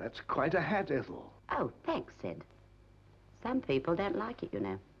 That's quite a hat, Ethel. Oh, thanks, Sid. Some people don't like it, you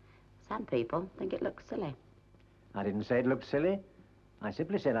know. Some people think it looks silly. I didn't say it looked silly. I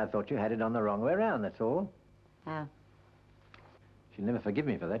simply said I thought you had it on the wrong way around, that's all. Oh. She'll never forgive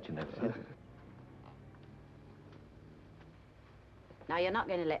me for that, you know, Sid. Now, you're not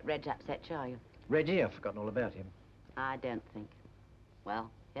going to let Reg upset you, are you? Reggie, I've forgotten all about him. I don't think. Well,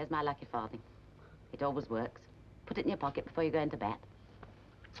 here's my lucky farthing. It always works. Put it in your pocket before you go into bat.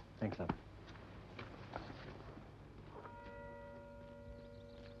 Thanks, love.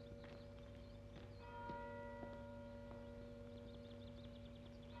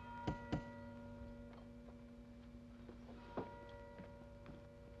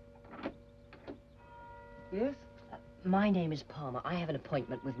 Yes? My name is Palmer. I have an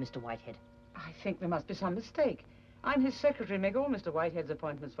appointment with Mr. Whitehead. I think there must be some mistake. I'm his secretary, make all Mr. Whitehead's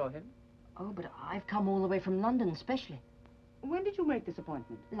appointments for him. Oh, but I've come all the way from London, especially. When did you make this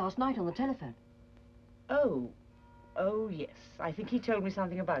appointment? Last night on the telephone. Oh. Oh, yes. I think he told me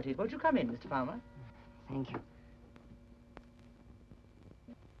something about it. Won't you come in, Mr. Palmer? Thank you.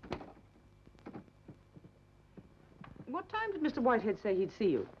 What time did Mr. Whitehead say he'd see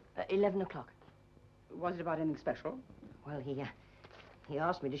you? 11 o'clock. Was it about anything special? Well, he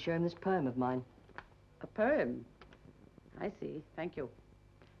asked me to show him this poem of mine. A poem? I see. Thank you.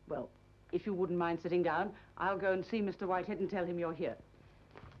 Well, if you wouldn't mind sitting down, I'll go and see Mr. Whitehead and tell him you're here.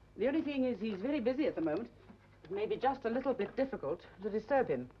 The only thing is he's very busy at the moment. It may be just a little bit difficult to disturb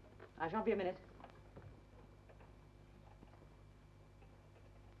him. I shan't be a minute.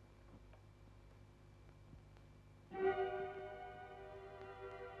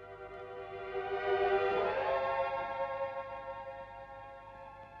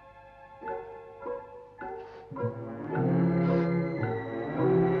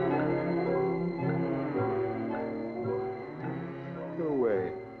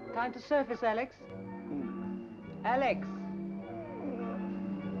 Time to surface, Alex. Alex!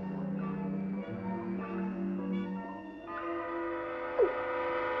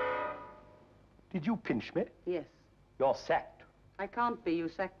 Did you pinch me? Yes. You're sacked. I can't be. You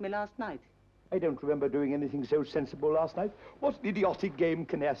sacked me last night. I don't remember doing anything so sensible last night. What an idiotic game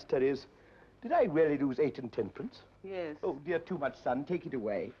canasta is. Did I really lose 8 and 10pence? Yes. Oh, dear, too much sun. Take it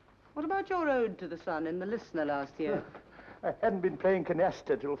away. What about your ode to the sun in the Listener last year? I hadn't been playing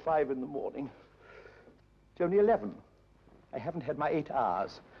canasta till 5 in the morning. It's only 11. I haven't had my 8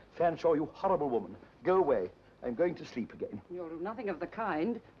 hours. Fanshawe, you horrible woman. Go away. I'm going to sleep again. You'll do nothing of the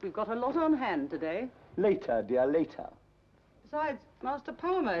kind. We've got a lot on hand today. Later, dear, later. Besides, Master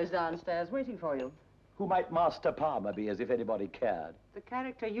Palmer is downstairs waiting for you. Who might Master Palmer be, as if anybody cared? The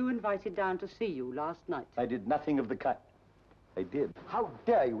character you invited down to see you last night. I did nothing of the kind. I did. How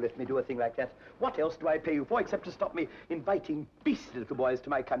dare you let me do a thing like that? What else do I pay you for except to stop me inviting beastly little boys to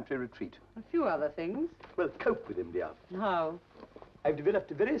my country retreat? A few other things. Well, cope with him, dear. How? I've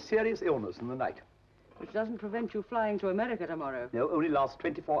developed a very serious illness in the night. Which doesn't prevent you flying to America tomorrow. No, only lasts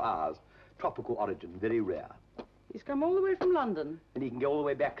 24 hours. Tropical origin, very rare. He's come all the way from London. And he can go all the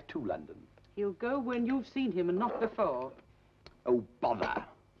way back to London. He'll go when you've seen him and not before. Oh, bother.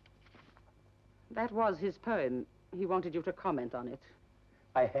 That was his poem. He wanted you to comment on it.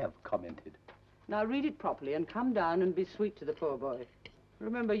 I have commented. Now read it properly and come down and be sweet to the poor boy.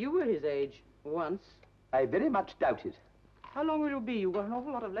 Remember, you were his age once. I very much doubt it. How long will you be? You've got an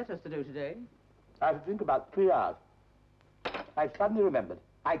awful lot of letters to do today. I should think about 3 hours. I suddenly remembered.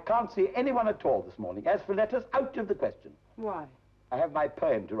 I can't see anyone at all this morning. As for letters, out of the question. Why? I have my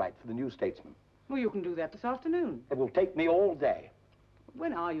poem to write for the New Statesman. Well, you can do that this afternoon. It will take me all day.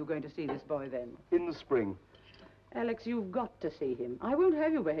 When are you going to see this boy, then? In the spring. Alex, you've got to see him. I won't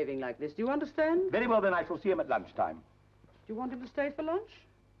have you behaving like this. Do you understand? Very well, then I shall see him at lunchtime. Do you want him to stay for lunch?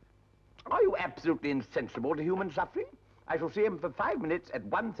 Are you absolutely insensible to human suffering? I shall see him for 5 minutes at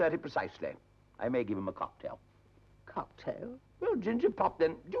 1:30 precisely. I may give him a cocktail. Cocktail? Well, ginger pop,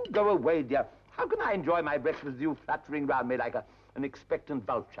 then. Do go away, dear. How can I enjoy my breakfast with you fluttering round me like an expectant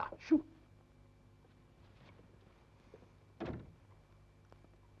vulture? Shoo.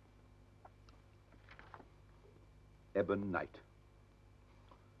 Ebon Night.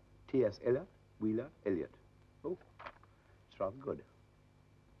 T.S. Eliot, Wheeler, Eliot. Oh, it's rather good.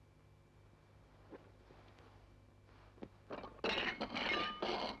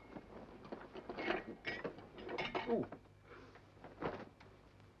 Oh.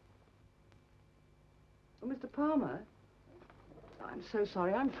 Oh, Mr. Palmer. I'm so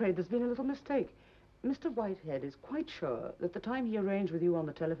sorry. I'm afraid there's been a little mistake. Mr. Whitehead is quite sure that the time he arranged with you on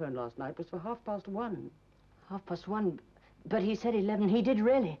the telephone last night was for 1:30. 1:30? But he said 11. He did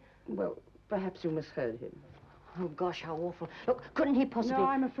really. Well, perhaps you misheard him. Oh, gosh, how awful. Look, couldn't he possibly... No,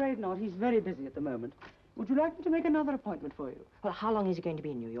 I'm afraid not. He's very busy at the moment. Would you like me to make another appointment for you? Well, how long is he going to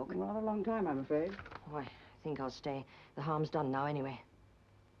be in New York? Rather a long time, I'm afraid. Oh, I think I'll stay. The harm's done now, anyway.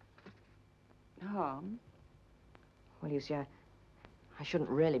 Harm? Well, you see, I shouldn't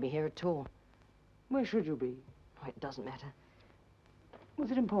really be here at all. Where should you be? Oh, it doesn't matter.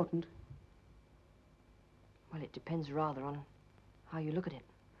 Was it important? Well, it depends rather on how you look at it.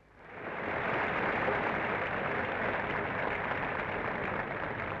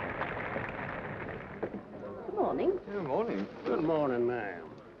 Good morning. Good morning. Good morning, ma'am.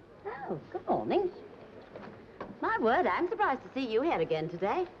 Oh, good morning. My word, I'm surprised to see you here again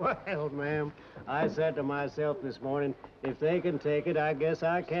today. Well, ma'am, I said to myself this morning, if they can take it, I guess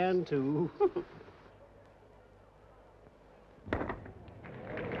I can, too.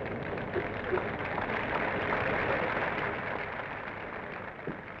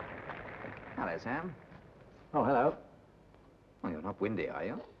 Hello, Sam. Oh, hello. Well, you're not windy, are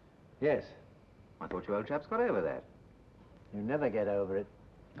you? Yes. I thought you old chaps got over that. You never get over it.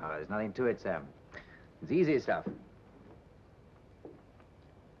 Oh, there's nothing to it, Sam. It's easy stuff.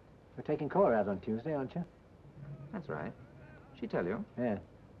 You're taking Cora out on Tuesday, aren't you? That's right. She tell you? Yeah.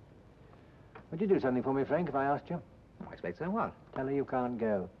 Would you do something for me, Frank, if I asked you? I expect so. What? Tell her you can't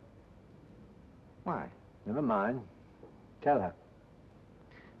go. Why? Never mind. Tell her.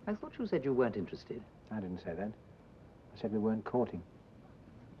 I thought you said you weren't interested. I didn't say that. I said we weren't courting.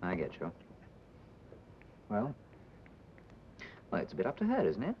 I get you. Well? Well, it's a bit up to her,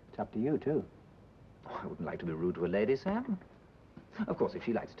 isn't it? It's up to you, too. Oh, I wouldn't like to be rude to a lady, Sam. Of course, if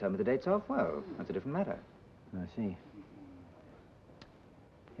she likes to tell me the dates off, well, that's a different matter. I see.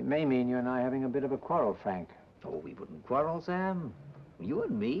 It may mean you and I having a bit of a quarrel, Frank. Oh, we wouldn't quarrel, Sam. You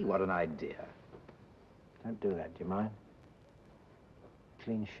and me, what an idea. Don't do that, do you mind?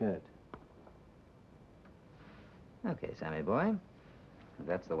 Clean shirt. Okay, Sammy boy. If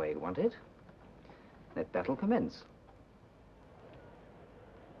that's the way you want it, let battle commence.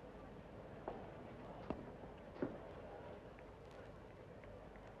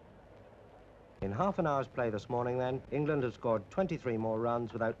 In half an hour's play this morning, then, England has scored 23 more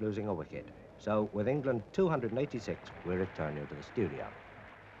runs without losing a wicket. So, with England 286, we return you to the studio.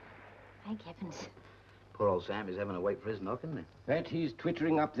 Thank heavens. Poor old Sam is having to wait for his knock, isn't he? Bet he's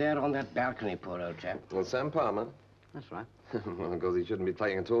twittering up there on that balcony, poor old chap. Well, Sam Palmer? That's right. Well, of course, he shouldn't be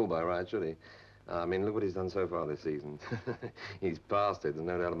playing at all by right, should he? I mean, look what he's done so far this season. He's passed it, there's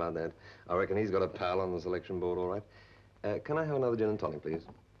no doubt about that. I reckon he's got a pal on the selection board, all right. Can I have another gin and tonic, please?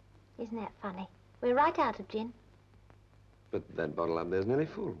 Isn't that funny? We're right out of gin. But that bottle up there's nearly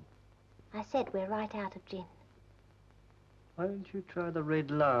full. I said we're right out of gin. Why don't you try the Red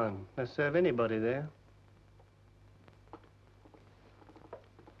Lion? They'll serve anybody there.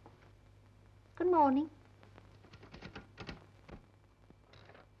 Good morning.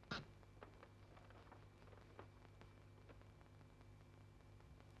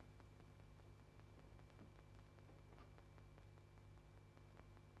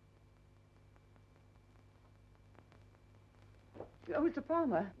 Oh, Mr.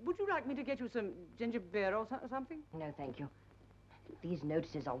 Palmer, would you like me to get you some ginger beer or something? No, thank you. These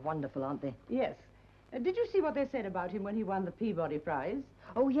notices are wonderful, aren't they? Yes. Did you see what they said about him when he won the Peabody Prize?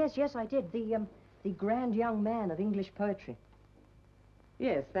 Oh, yes, I did. The grand young man of English poetry.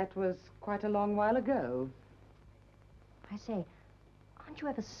 Yes, that was quite a long while ago. I say, aren't you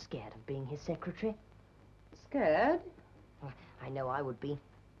ever scared of being his secretary? Scared? Well, I know I would be.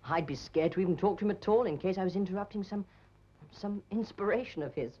 I'd be scared to even talk to him at all in case I was interrupting some inspiration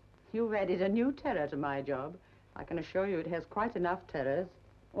of his. You've added a new terror to my job. I can assure you it has quite enough terrors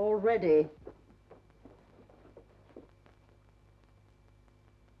already.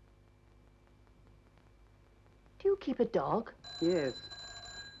 Do you keep a dog? Yes.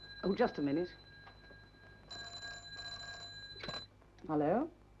 Oh, just a minute. Hello?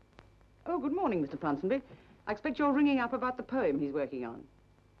 Oh, good morning, Mr. Ponsonby. I expect you're ringing up about the poem he's working on.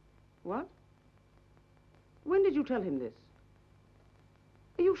 What? When did you tell him this?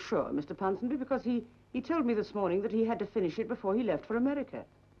 Are you sure, Mr. Ponsonby? Because he told me this morning that he had to finish it before he left for America.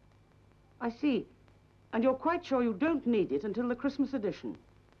 I see. And you're quite sure you don't need it until the Christmas edition?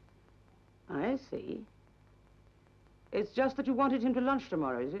 I see. It's just that you wanted him to lunch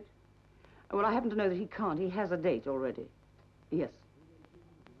tomorrow, is it? Well, I happen to know that he can't. He has a date already. Yes.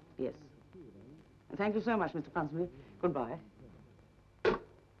 Yes. Thank you so much, Mr. Ponsonby. Goodbye.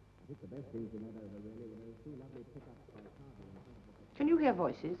 Can you hear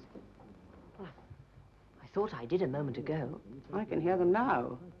voices? I thought I did a moment ago. I can hear them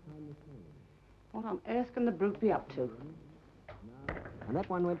now. What on earth can the brute be up to? And that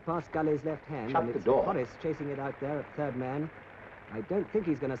one went past Gully's left hand. Shut and the it's door. Horace chasing it out there at third man. I don't think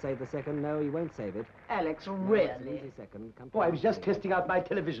he's going to save the second. No, he won't save it. Alex, No, really? it's an easy second. Come Oh, I was just testing out my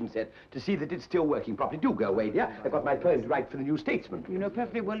television set to see that it's still working properly. Do go away, dear. I've got my poem to write for the New Statesman. You know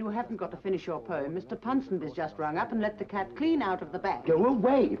perfectly well you haven't got to finish your poem. Mr. Ponsonby's just rung up and let the cat clean out of the bag. Go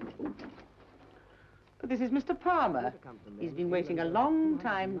away. This is Mr. Palmer. He's been waiting a long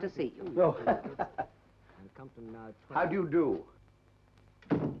time to see you. Oh. Compton now. How do you do?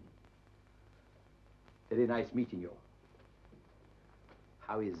 Very nice meeting you.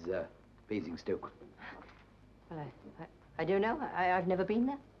 How is Basingstoke? Well, I don't know. I've never been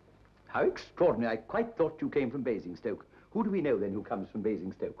there. How extraordinary. I quite thought you came from Basingstoke. Who do we know, then, who comes from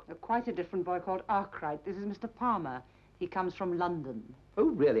Basingstoke? Quite a different boy called Arkwright. This is Mr. Palmer. He comes from London. Oh,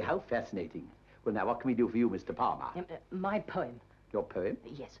 really? How fascinating. Well, now, what can we do for you, Mr. Palmer? My poem. Your poem?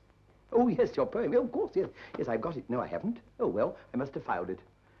 Yes. Oh, yes, your poem. Oh, of course, yes. Yes, I've got it. No, I haven't. Oh, well, I must have filed it.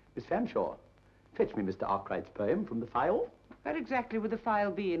 Miss Fanshawe, fetch me Mr. Arkwright's poem from the file. Where exactly would the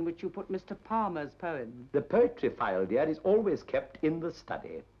file be in which you put Mr. Palmer's poem? The poetry file, dear, is always kept in the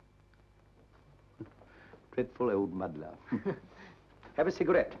study. Dreadful old muddler. Have a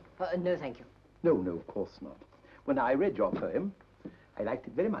cigarette? No, thank you. No, of course not. When I read your poem, I liked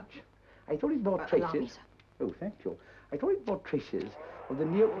it very much. I thought it bore allow traces... me, sir. Oh, thank you. I thought it bore traces of the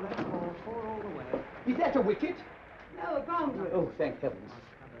near... all the way. Is that a wicket? No, a boundary. Oh, thank heavens.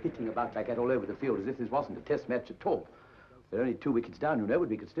 Hitting about like that all over the field as if this wasn't a test match at all. There are only 2 wickets down, you know, but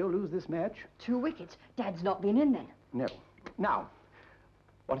we could still lose this match. 2 wickets? Dad's not been in then. No. Now,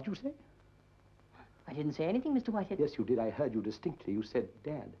 what did you say? I didn't say anything, Mr. Whitehead. Yes, you did. I heard you distinctly. You said,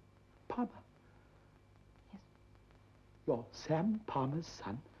 Dad. Palmer. Yes. You're Sam Palmer's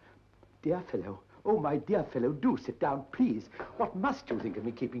son? Dear fellow. Oh, my dear fellow, do sit down, please. What must you think of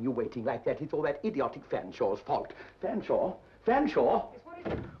me keeping you waiting like that? It's all that idiotic Fanshaw's fault. Fanshawe? Fanshawe? Yes, what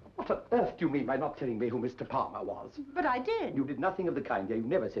is it? What on earth do you mean by not telling me who Mr. Palmer was? But I did. You did nothing of the kind, dear. You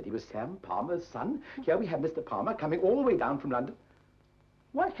never said he was Sam Palmer's son. Here we have Mr. Palmer coming all the way down from London.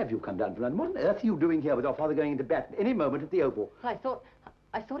 Why have you come down from London? What on earth are you doing here with your father going into bat at any moment at the Oval? I thought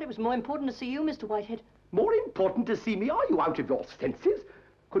it was more important to see you, Mr. Whitehead. More important to see me? Are you out of your senses?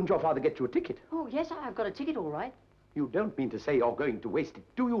 Couldn't your father get you a ticket? Oh, yes, I've got a ticket, all right. You don't mean to say you're going to waste it.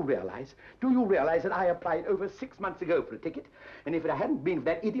 Do you realize that I applied over 6 months ago for a ticket? And if it hadn't been for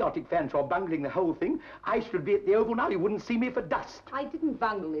that idiotic Fanshawe bungling the whole thing, I should be at the Oval now. You wouldn't see me for dust. I didn't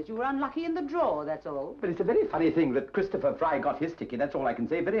bungle it. You were unlucky in the draw, that's all. But it's a very funny thing that Christopher Fry got his ticket. That's all I can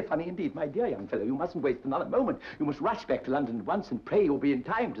say. Very funny indeed. My dear young fellow, you mustn't waste another moment. You must rush back to London at once and pray you'll be in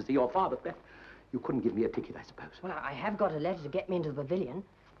time to see your father. You couldn't give me a ticket, I suppose. Well, I have got a letter to get me into the pavilion.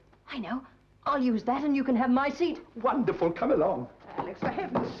 I know. I'll use that and you can have my seat. Wonderful. Come along. Alex, for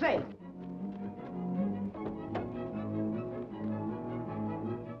heaven's sake.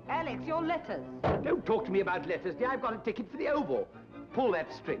 Alex, your letters. Don't talk to me about letters, dear. I've got a ticket for the Oval. Pull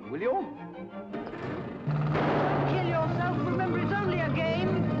that string, will you? Kill yourself. Remember, it's only a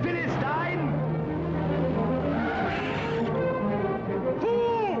game. Philistine!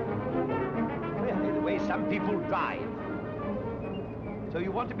 Fool! Well, the way some people drive. So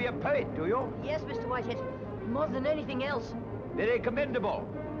you want to be a poet, do you? Yes, Mr. Whitehead. More than anything else. Very commendable.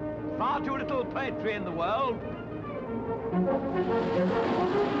 Far too little poetry in the world.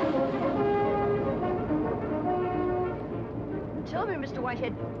 Tell me, Mr.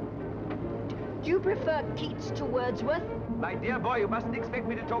 Whitehead, do you prefer Keats to Wordsworth? My dear boy, you mustn't expect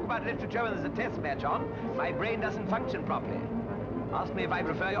me to talk about literature when there's a test match on. My brain doesn't function properly. Ask me if I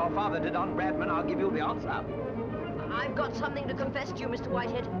prefer your father to Don Bradman, I'll give you the answer. I've got something to confess to you, Mr.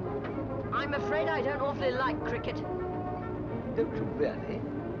 Whitehead. I'm afraid I don't awfully like cricket. Don't you really?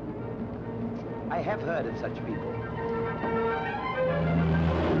 I have heard of such people.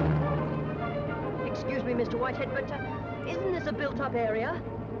 Excuse me, Mr. Whitehead, but isn't this a built-up area?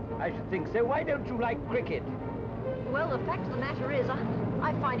 I should think so. Why don't you like cricket? Well, the fact of the matter is,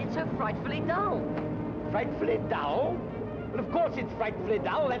 I find it so frightfully dull. Frightfully dull? Well, of course it's frightfully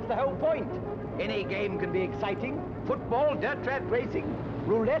dull. That's the whole point. Any game can be exciting. Football, dirt track racing,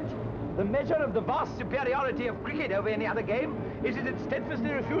 roulette. The measure of the vast superiority of cricket over any other game is that it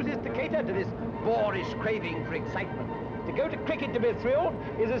steadfastly refuses to cater to this boorish craving for excitement. To go to cricket to be thrilled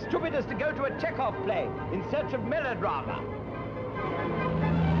is as stupid as to go to a Chekhov play in search of melodrama.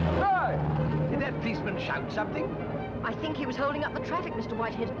 Oh! Did that policeman shout something? I think he was holding up the traffic, Mr.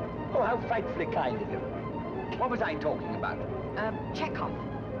 Whitehead. Oh, how frightfully kind of him. What was I talking about? Chekhov.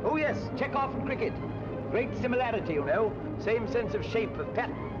 Oh, yes, Chekhov and cricket. Great similarity, you know. Same sense of shape, of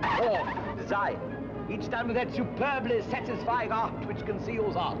pattern, form, design. Each done with that superbly satisfying art which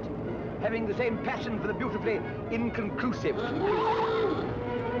conceals art. Having the same passion for the beautifully inconclusive.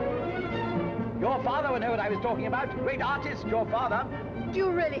 Your father would know what I was talking about. Great artist, your father. Do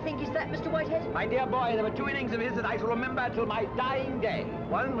you really think he's that, Mr. Whitehead? My dear boy, there were two innings of his that I shall remember till my dying day.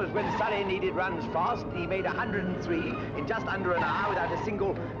 One was when Surrey needed runs fast. He made 103 in just under an hour without a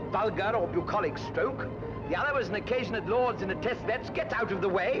single vulgar or bucolic stroke. The other was an occasion at Lord's in a test match, get out of the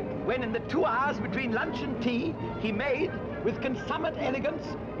way, when in the 2 hours between lunch and tea, he made, with consummate elegance,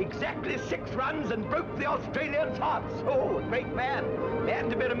 exactly 6 runs and broke the Australians' hearts. Oh, a great man. Man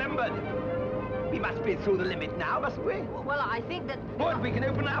to be remembered. We must be through the limit now, mustn't we? Well, I think that... Good, we can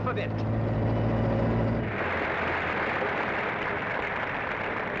open the alphabet.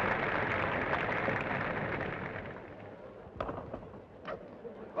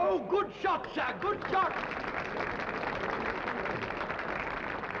 Oh, good shot, sir, good shot!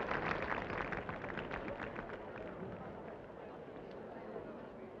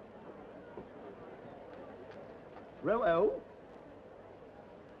 Row-o.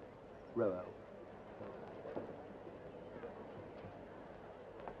 Row-o.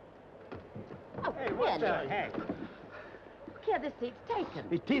 Oh, Hey, what the really? heck? Look here, this seat's taken.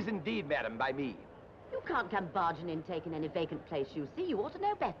 It is indeed, madam, by me. You can't come barging in taking any vacant place, you see. You ought to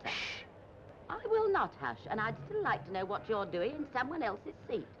know better. I will not hush, and I'd still like to know what you're doing in someone else's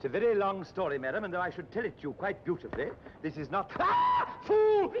seat. It's a very long story, madam, and though I should tell it to you quite beautifully, this is not... Ah!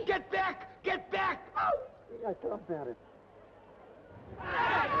 Fool! Get back! Get back! Oh! I can't bear it.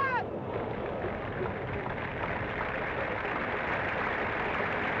 Ah!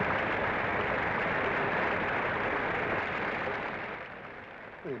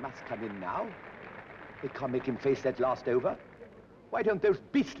 Well, he must come in now. They can't make him face that last over. Why don't those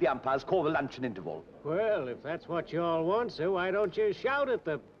beastly umpires call the luncheon interval? Well, if that's what you all want, so why don't you shout at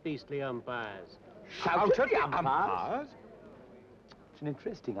the beastly umpires? Shout at the umpires? It's an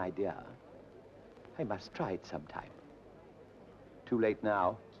interesting idea. I must try it sometime. Too late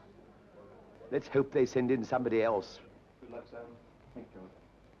now. Let's hope they send in somebody else. Good luck, Sam. Thank you.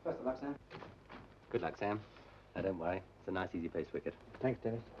 Best of luck, Sam. Good luck, Sam. Now, don't worry. It's a nice, easy-paced wicket. Thanks,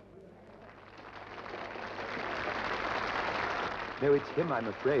 Dennis. No, it's him, I'm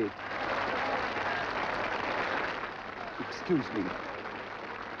afraid. Excuse me.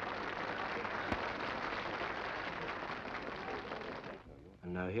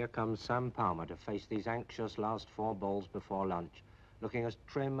 And now here comes Sam Palmer to face these anxious last 4 balls before lunch, looking as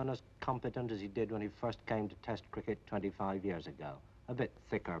trim and as competent as he did when he first came to Test cricket 25 years ago. A bit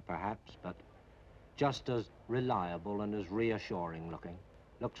thicker, perhaps, but just as reliable and as reassuring looking.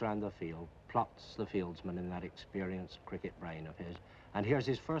 Looks round the field, plots the fieldsman in that experienced cricket brain of his. And here's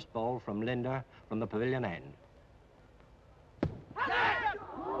his first ball from Linder from the pavilion end.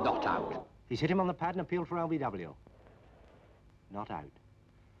 Not out. He's hit him on the pad and appealed for LBW. Not out.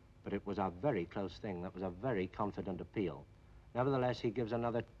 But it was a very close thing. That was a very confident appeal. Nevertheless, he gives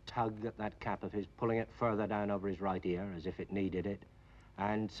another tug at that cap of his, pulling it further down over his right ear, as if it needed it,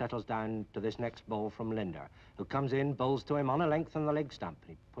 and settles down to this next ball from Linder, who comes in, bowls to him on a length on the leg stump.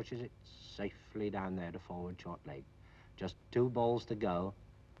 He pushes it safely down there to forward short leg. Just 2 balls to go.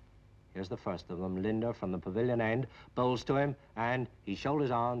 Here's the first of them. Linder from the pavilion end, bowls to him, and he shoulders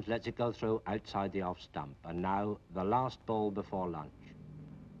arms, lets it go through outside the off stump. And now the last ball before lunch.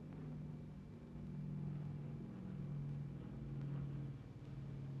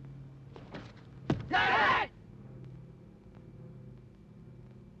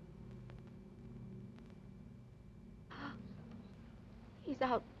 He's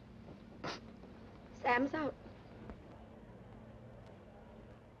out. Sam's out.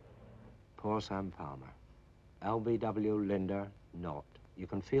 Poor Sam Palmer. LBW Linder, naught. You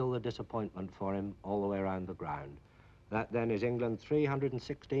can feel the disappointment for him all the way around the ground. That then is England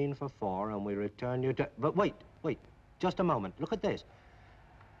 316 for 4, and we return you to... But wait, just a moment. Look at this.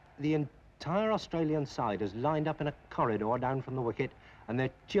 The entire Australian side is lined up in a corridor down from the wicket, and they're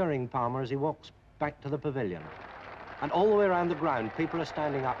cheering Palmer as he walks back to the pavilion. And all the way around the ground, people are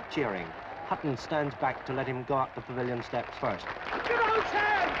standing up cheering. Hutton stands back to let him go up the pavilion steps first. Get out,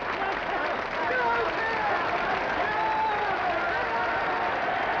 Sam! Get out,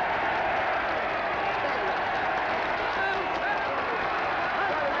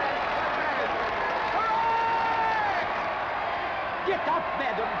 Get up,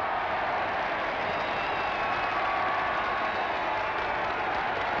 madam!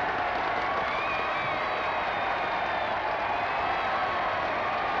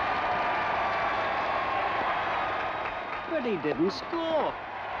 But he didn't score.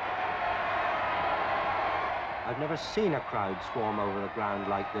 I've never seen a crowd swarm over the ground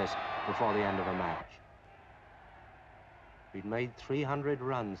like this before the end of a match. He'd made 300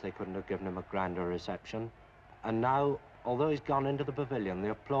 runs. They couldn't have given him a grander reception. And now, although he's gone into the pavilion,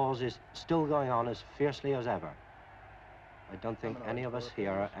 the applause is still going on as fiercely as ever. I don't think any of us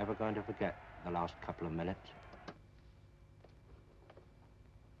here are ever going to forget the last couple of minutes.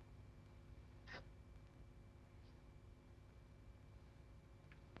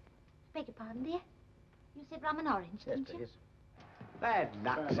 Beg your pardon, dear. You said rum and orange, didn't you? Bad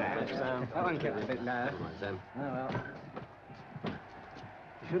luck, Sam. That one kept a bit low. Come on, Sam. Oh, well.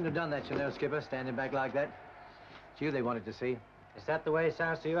 You shouldn't have done that, you know, Skipper, standing back like that. It's you they wanted to see. Is that the way it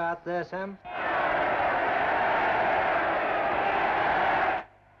sounds to you out there, Sam?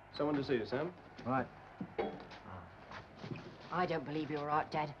 Someone to see you, Sam. Right. I don't believe you're right,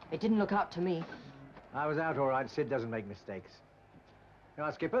 Dad. It didn't look out to me. I was out all right. Sid doesn't make mistakes. Now,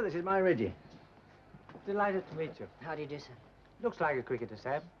 Skipper, this is my Reggie. Delighted to meet you. How do you do, sir? Looks like a cricketer,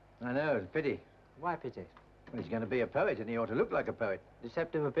 Sam. I know, it's a pity. Why pity? Well, he's going to be a poet, and he ought to look like a poet.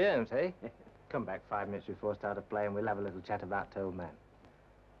 Deceptive appearance, eh? Come back 5 minutes before start of play and we'll have a little chat about Tall Man.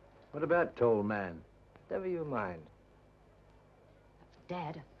 What about Tall Man? Never you mind.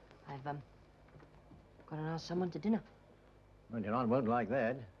 Dad, I've, got to ask someone to dinner. Well, your aunt won't like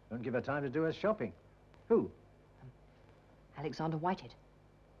that. Don't give her time to do her shopping. Who? Alexander Whitehead.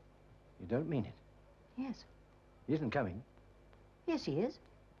 You don't mean it. Yes. He isn't coming. Yes, he is.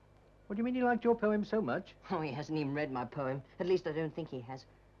 What do you mean he liked your poem so much? Oh, he hasn't even read my poem. At least I don't think he has.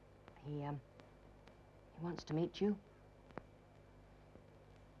 He wants to meet you.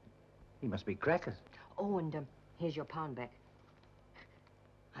 He must be crackers. Oh, and, here's your pound back.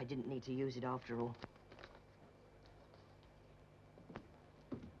 I didn't need to use it after all.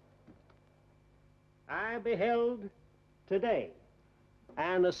 I beheld today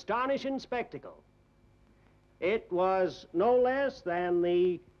an astonishing spectacle. It was no less than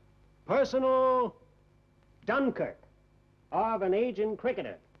the personal Dunkirk of an aging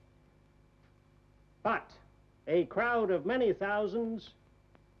cricketer. But a crowd of many thousands,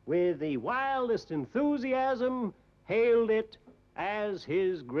 with the wildest enthusiasm, hailed it as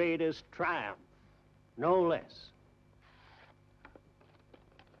his greatest triumph, no less.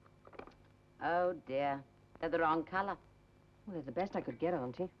 Oh, dear. They're the wrong colour. Well, they're the best I could get,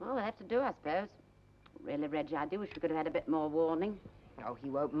 Auntie. Well, we'll have to do, I suppose. Really, Reggie, I do wish we could have had a bit more warning. Oh, he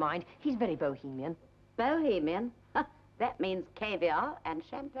won't mind. He's very bohemian. Bohemian? That means caviar and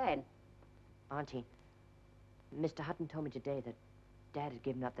champagne. Auntie, Mr. Hutton told me today that Dad had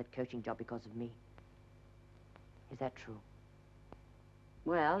given up that coaching job because of me. Is that true?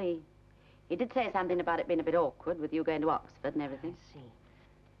 Well, he did say something about it being a bit awkward with you going to Oxford and everything. I see.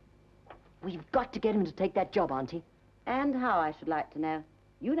 We've got to get him to take that job, Auntie. And how, I should like to know.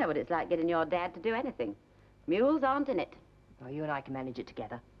 You know what it's like getting your dad to do anything. Mules aren't in it. Well, you and I can manage it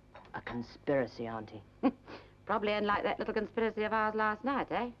together. A conspiracy, Auntie. Probably unlike that little conspiracy of ours last night,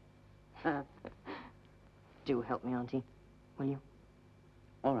 eh? Do help me, Auntie. Will you?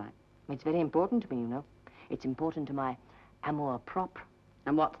 All right. It's very important to me, you know. It's important to my amour propre.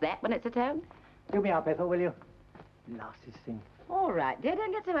 And what's that when it's at home? Do me up, Ethel, will you? Lastest thing. All right, dear,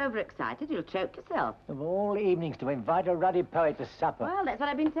 don't get so overexcited. You'll choke yourself. Of all evenings to invite a ruddy poet to supper. Well, that's what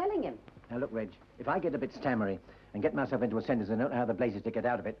I've been telling him. Now, look, Reg, if I get a bit stammery and get myself into a sentence and don't know how the blazes to get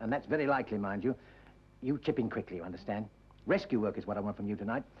out of it, and that's very likely, mind you, you chip in quickly, you understand? Rescue work is what I want from you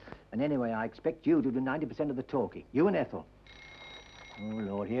tonight. And anyway, I expect you to do 90% of the talking. You and Ethel. Oh,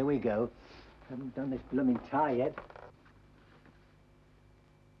 Lord, here we go. Haven't done this blooming tie yet.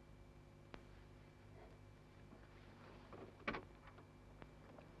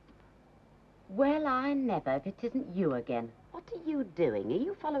 Well, I never, if it isn't you again. What are you doing? Are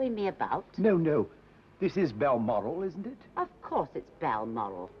you following me about? No, no. This is Balmoral, isn't it? Of course it's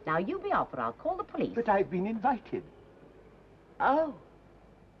Balmoral. Now, you be off or I'll call the police. But I've been invited. Oh.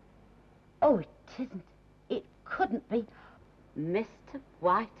 Oh, it isn't. It couldn't be. Mr.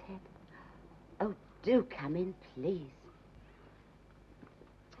 Whitehead. Oh, do come in, please.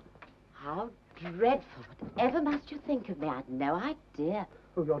 How dreadful. Whatever must you think of me? I'd no idea.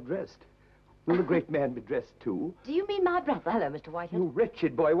 Oh, you're dressed. Will the great man be dressed, too? Do you mean my brother? Hello, Mr. Whitehead. You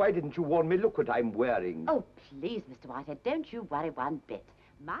wretched boy, why didn't you warn me? Look what I'm wearing. Oh, please, Mr. Whitehead, don't you worry one bit.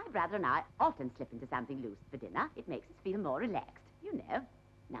 My brother and I often slip into something loose for dinner. It makes us feel more relaxed, you know.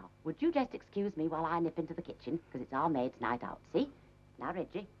 Now, would you just excuse me while I nip into the kitchen? Because it's our maid's night out, see? Now,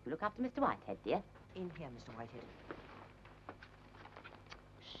 Reggie, you look after Mr. Whitehead, dear. In here, Mr. Whitehead.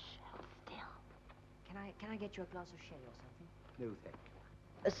 Can I get you a glass of sherry or something? No, thank you.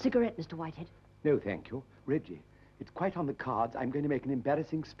 A cigarette, Mr. Whitehead. No, thank you. Reggie, it's quite on the cards. I'm going to make an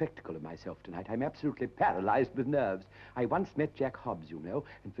embarrassing spectacle of myself tonight. I'm absolutely paralyzed with nerves. I once met Jack Hobbs, you know,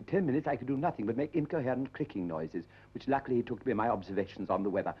 and for 10 minutes I could do nothing but make incoherent clicking noises, which luckily he took to be my observations on the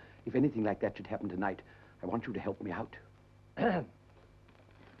weather. If anything like that should happen tonight, I want you to help me out.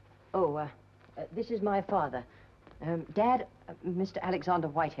 This is my father. Dad, Mr. Alexander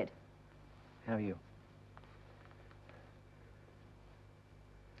Whitehead. How are you?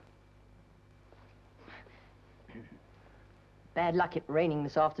 Bad luck it raining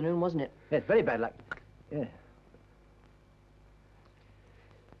this afternoon, wasn't it? Yes, very bad luck. Yeah.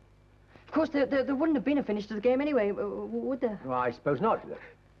 Of course, there wouldn't have been a finish to the game anyway, would there? Well, I suppose not.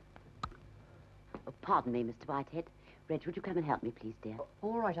 Oh, pardon me, Mr. Whitehead. Reg, would you come and help me, please, dear?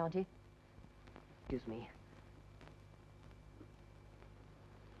 All right, Auntie. Excuse me.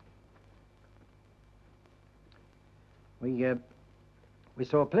 We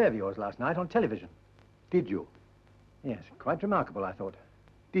saw a play of yours last night on television. Did you? Yes, quite remarkable, I thought.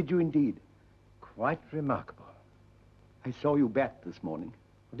 Did you indeed? Quite remarkable. I saw you bat this morning.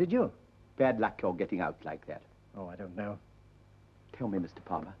 Did you? Bad luck you're getting out like that. Oh, I don't know. Tell me, Mr.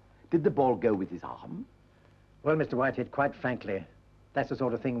 Palmer, did the ball go with his arm? Well, Mr. Whitehead, quite frankly, that's the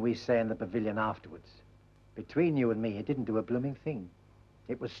sort of thing we say in the pavilion afterwards. Between you and me, it didn't do a blooming thing.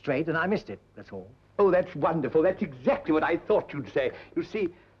 It was straight, and I missed it, that's all. Oh, that's wonderful. That's exactly what I thought you'd say. You see,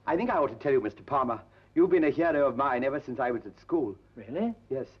 I think I ought to tell you, Mr. Palmer, you've been a hero of mine ever since I was at school. Really?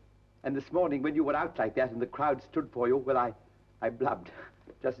 Yes. And this morning, when you were out like that and the crowd stood for you, well, I blubbed,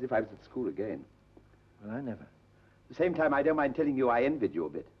 just as if I was at school again. Well, I never. At the same time, I don't mind telling you I envied you a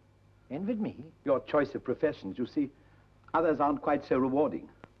bit. Envied me? Your choice of professions. You see, others aren't quite so rewarding.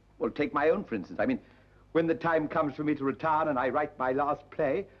 Well, take my own, for instance. I mean, when the time comes for me to retire and I write my last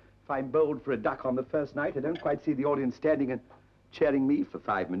play, if I'm bowled for a duck on the first night, I don't quite see the audience standing and cheering me for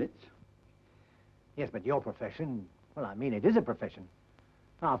 5 minutes. Yes, but your profession, well, I mean, it is a profession.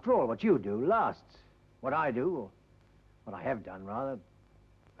 After all, what you do lasts. What I do, or what I have done, rather,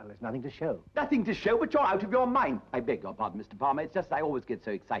 well, there's nothing to show. Nothing to show, but you're out of your mind. I beg your pardon, Mr. Palmer. It's just I always get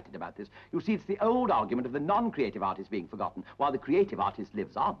so excited about this. You see, it's the old argument of the non-creative artist being forgotten, while the creative artist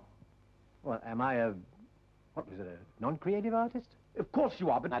lives on. Well, am I what was it, a non-creative artist? Of course you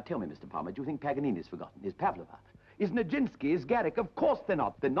are, but now tell me, Mr. Palmer, do you think Paganini's forgotten? Is Pavlova? Is Nijinsky? Is Garrick? Of course they're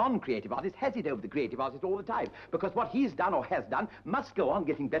not. The non-creative artist has it over the creative artist all the time, because what he's done or has done must go on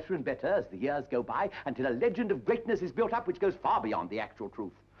getting better and better as the years go by until a legend of greatness is built up which goes far beyond the actual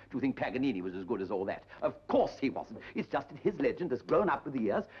truth. Do you think Paganini was as good as all that? Of course he wasn't. It's just that his legend has grown up with the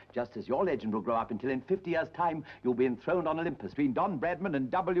years, just as your legend will grow up until in 50 years' time you'll be enthroned on Olympus between Don Bradman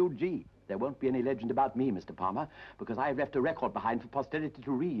and W.G. There won't be any legend about me, Mr. Palmer, because I've left a record behind for posterity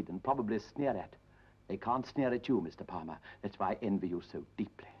to read and probably sneer at. They can't sneer at you, Mr. Palmer. That's why I envy you so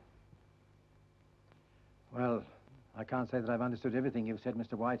deeply. Well, I can't say that I've understood everything you've said,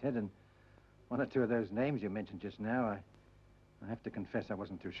 Mr. Whitehead, and one or two of those names you mentioned just now, I have to confess I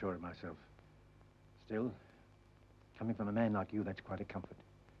wasn't too sure of myself. Still, coming from a man like you, that's quite a comfort.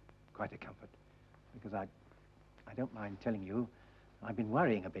 Quite a comfort. Because I don't mind telling you, I've been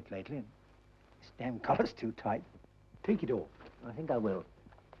worrying a bit lately, and this damn collar's too tight. Take it off. I think I will.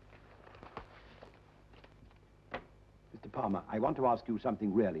 Mr. Palmer, I want to ask you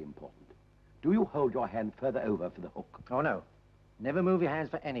something really important. Do you hold your hand further over for the hook? Oh, no. Never move your hands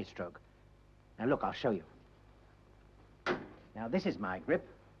for any stroke. Now, look, I'll show you. Now, this is my grip.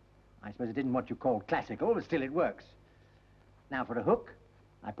 I suppose it isn't what you call classical, but still it works. Now, for a hook,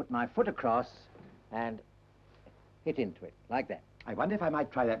 I put my foot across and hit into it, like that. I wonder if I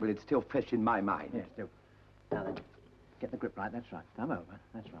might try that while it's still fresh in my mind. Yes, do. Now then, get the grip right, that's right. Thumb over,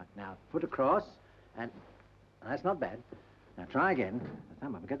 that's right. Now, foot across, and that's not bad. Now, try again.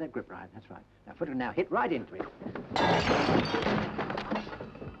 Thumb over, get that grip right, that's right. Now, now hit right into it.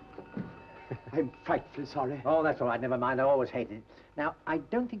 I'm frightfully sorry. Oh, that's all right, never mind, I always hated it. Now, I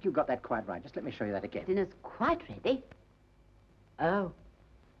don't think you got that quite right. Just let me show you that again. Dinner's quite ready. Oh,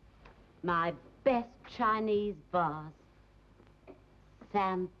 my best Chinese vase.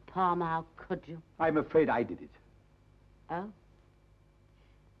 Sam Palmer, how could you? I'm afraid I did it. Oh?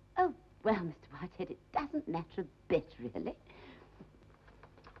 Oh, well, Mr. Whitehead, it doesn't matter a bit, really.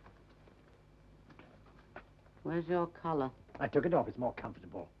 Where's your collar? I took it off. It's more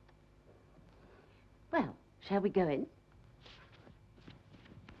comfortable. Well, shall we go in?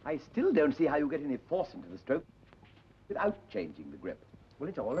 I still don't see how you get any force into the stroke without changing the grip. Well,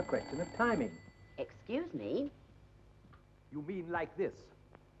 it's all a question of timing. Excuse me? You mean like this?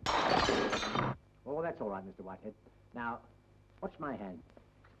 Oh, that's all right, Mr. Whitehead. Now, watch my hand.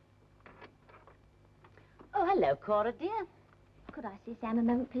 Oh, hello, Cora, dear. Could I see Sam a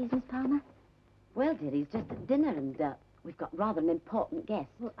moment, please, Miss Palmer? Well, dear, he's just at dinner and we've got rather an important guest.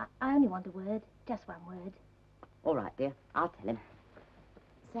 Well, I only want a word. Just one word. All right, dear. I'll tell him.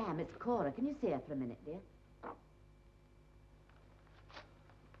 Sam, it's Cora. Can you see her for a minute, dear?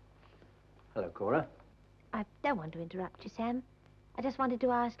 Hello, Cora. I don't want to interrupt you, Sam. I just wanted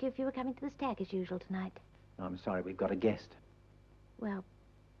to ask you if you were coming to the stag as usual tonight. No, I'm sorry, we've got a guest. Well,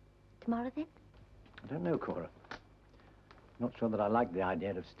 tomorrow then? I don't know, Cora. Not sure that I like the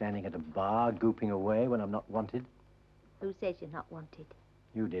idea of standing at a bar, gooping away when I'm not wanted. Who says you're not wanted?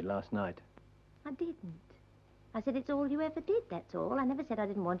 You did last night. I didn't. I said it's all you ever did, that's all. I never said I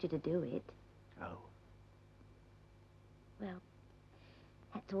didn't want you to do it. Oh. Well,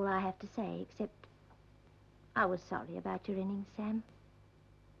 that's all I have to say, except I was sorry about your innings, Sam.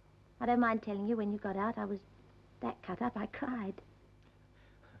 I don't mind telling you, when you got out, I was that cut up, I cried.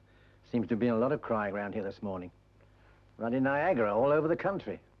 Seems to have been a lot of crying around here this morning. Right in Niagara, all over the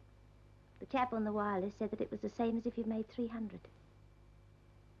country. The chap on the wireless said that it was the same as if you'd made 300.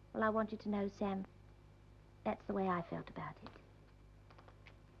 Well, I want you to know, Sam, that's the way I felt about it.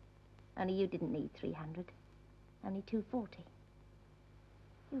 Only you didn't need 300. Only 240.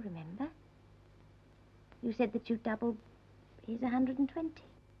 You remember? You said that you doubled his 120.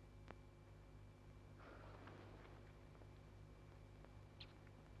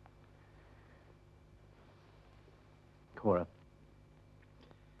 Cora,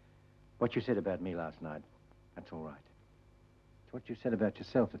 what you said about me last night, that's all right. It's what you said about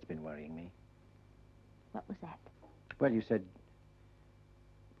yourself that's been worrying me. What was that? Well, you said...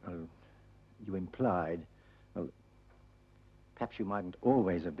 Well, you implied... Well, perhaps you mightn't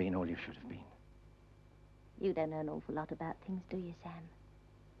always have been all you should have been. You don't know an awful lot about things, do you, Sam?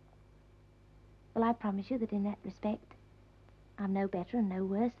 Well, I promise you that in that respect, I'm no better and no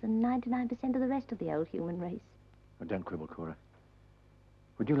worse than 99% of the rest of the old human race. Oh, don't quibble, Cora.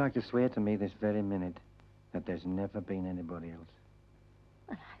 Would you like to swear to me this very minute that there's never been anybody else?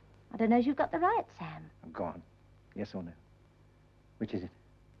 Well, I don't know if you've got the right, Sam. Oh, go on. Yes or no? Which is it?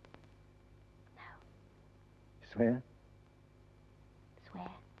 No. Swear? Swear.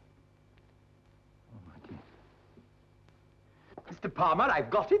 Oh, my dear. Mr. Palmer,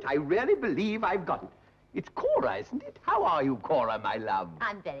 I've got it. I really believe I've got it. It's Cora, isn't it? How are you, Cora, my love?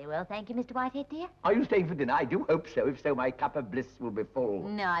 I'm very well, thank you, Mr. Whitehead, dear. Are you staying for dinner? I do hope so. If so, my cup of bliss will be full.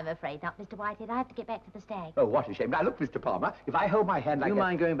 No, I'm afraid not, Mr. Whitehead. I have to get back to the stag. Oh, what a shame. Now, look, Mr. Palmer, if I hold my hand like you that...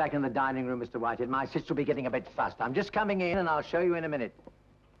 mind going back in the dining room, Mr. Whitehead? My sister will be getting a bit fussed. I'm just coming in, and I'll show you in a minute.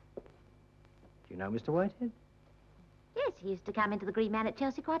 Do you know Mr. Whitehead? Yes, he used to come into the Green Man at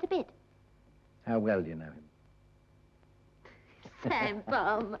Chelsea quite a bit. How well do you know him? Sam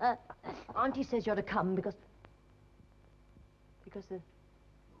Palmer. Auntie says you're to come because the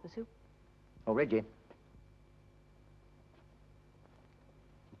soup. Oh, Reggie.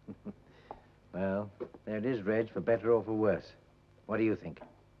 Well, there it is, Reg, for better or for worse. What do you think?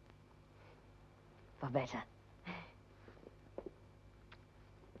 For better.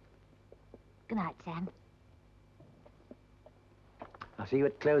 Good night, Sam. I'll see you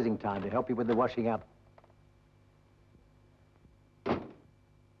at closing time to help you with the washing up.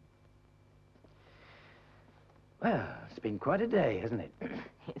 Well, it's been quite a day, hasn't it?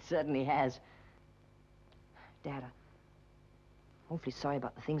 It certainly has. Dad, Awfully sorry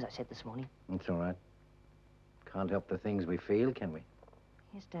about the things I said this morning. It's all right. Can't help the things we feel, can we?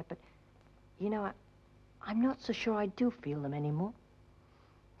 Yes, Dad, but, you know, I'm not so sure I do feel them anymore.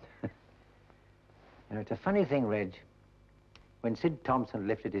 You know, it's a funny thing, Reg. When Sid Thompson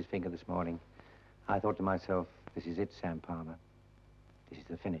lifted his finger this morning, I thought to myself, this is it, Sam Palmer. This is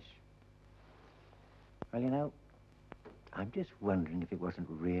the finish. Well, you know, I'm just wondering if it wasn't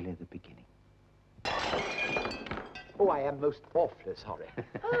really the beginning. Oh, I am most awfully sorry.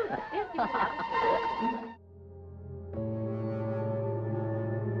 Oh, yes, you are.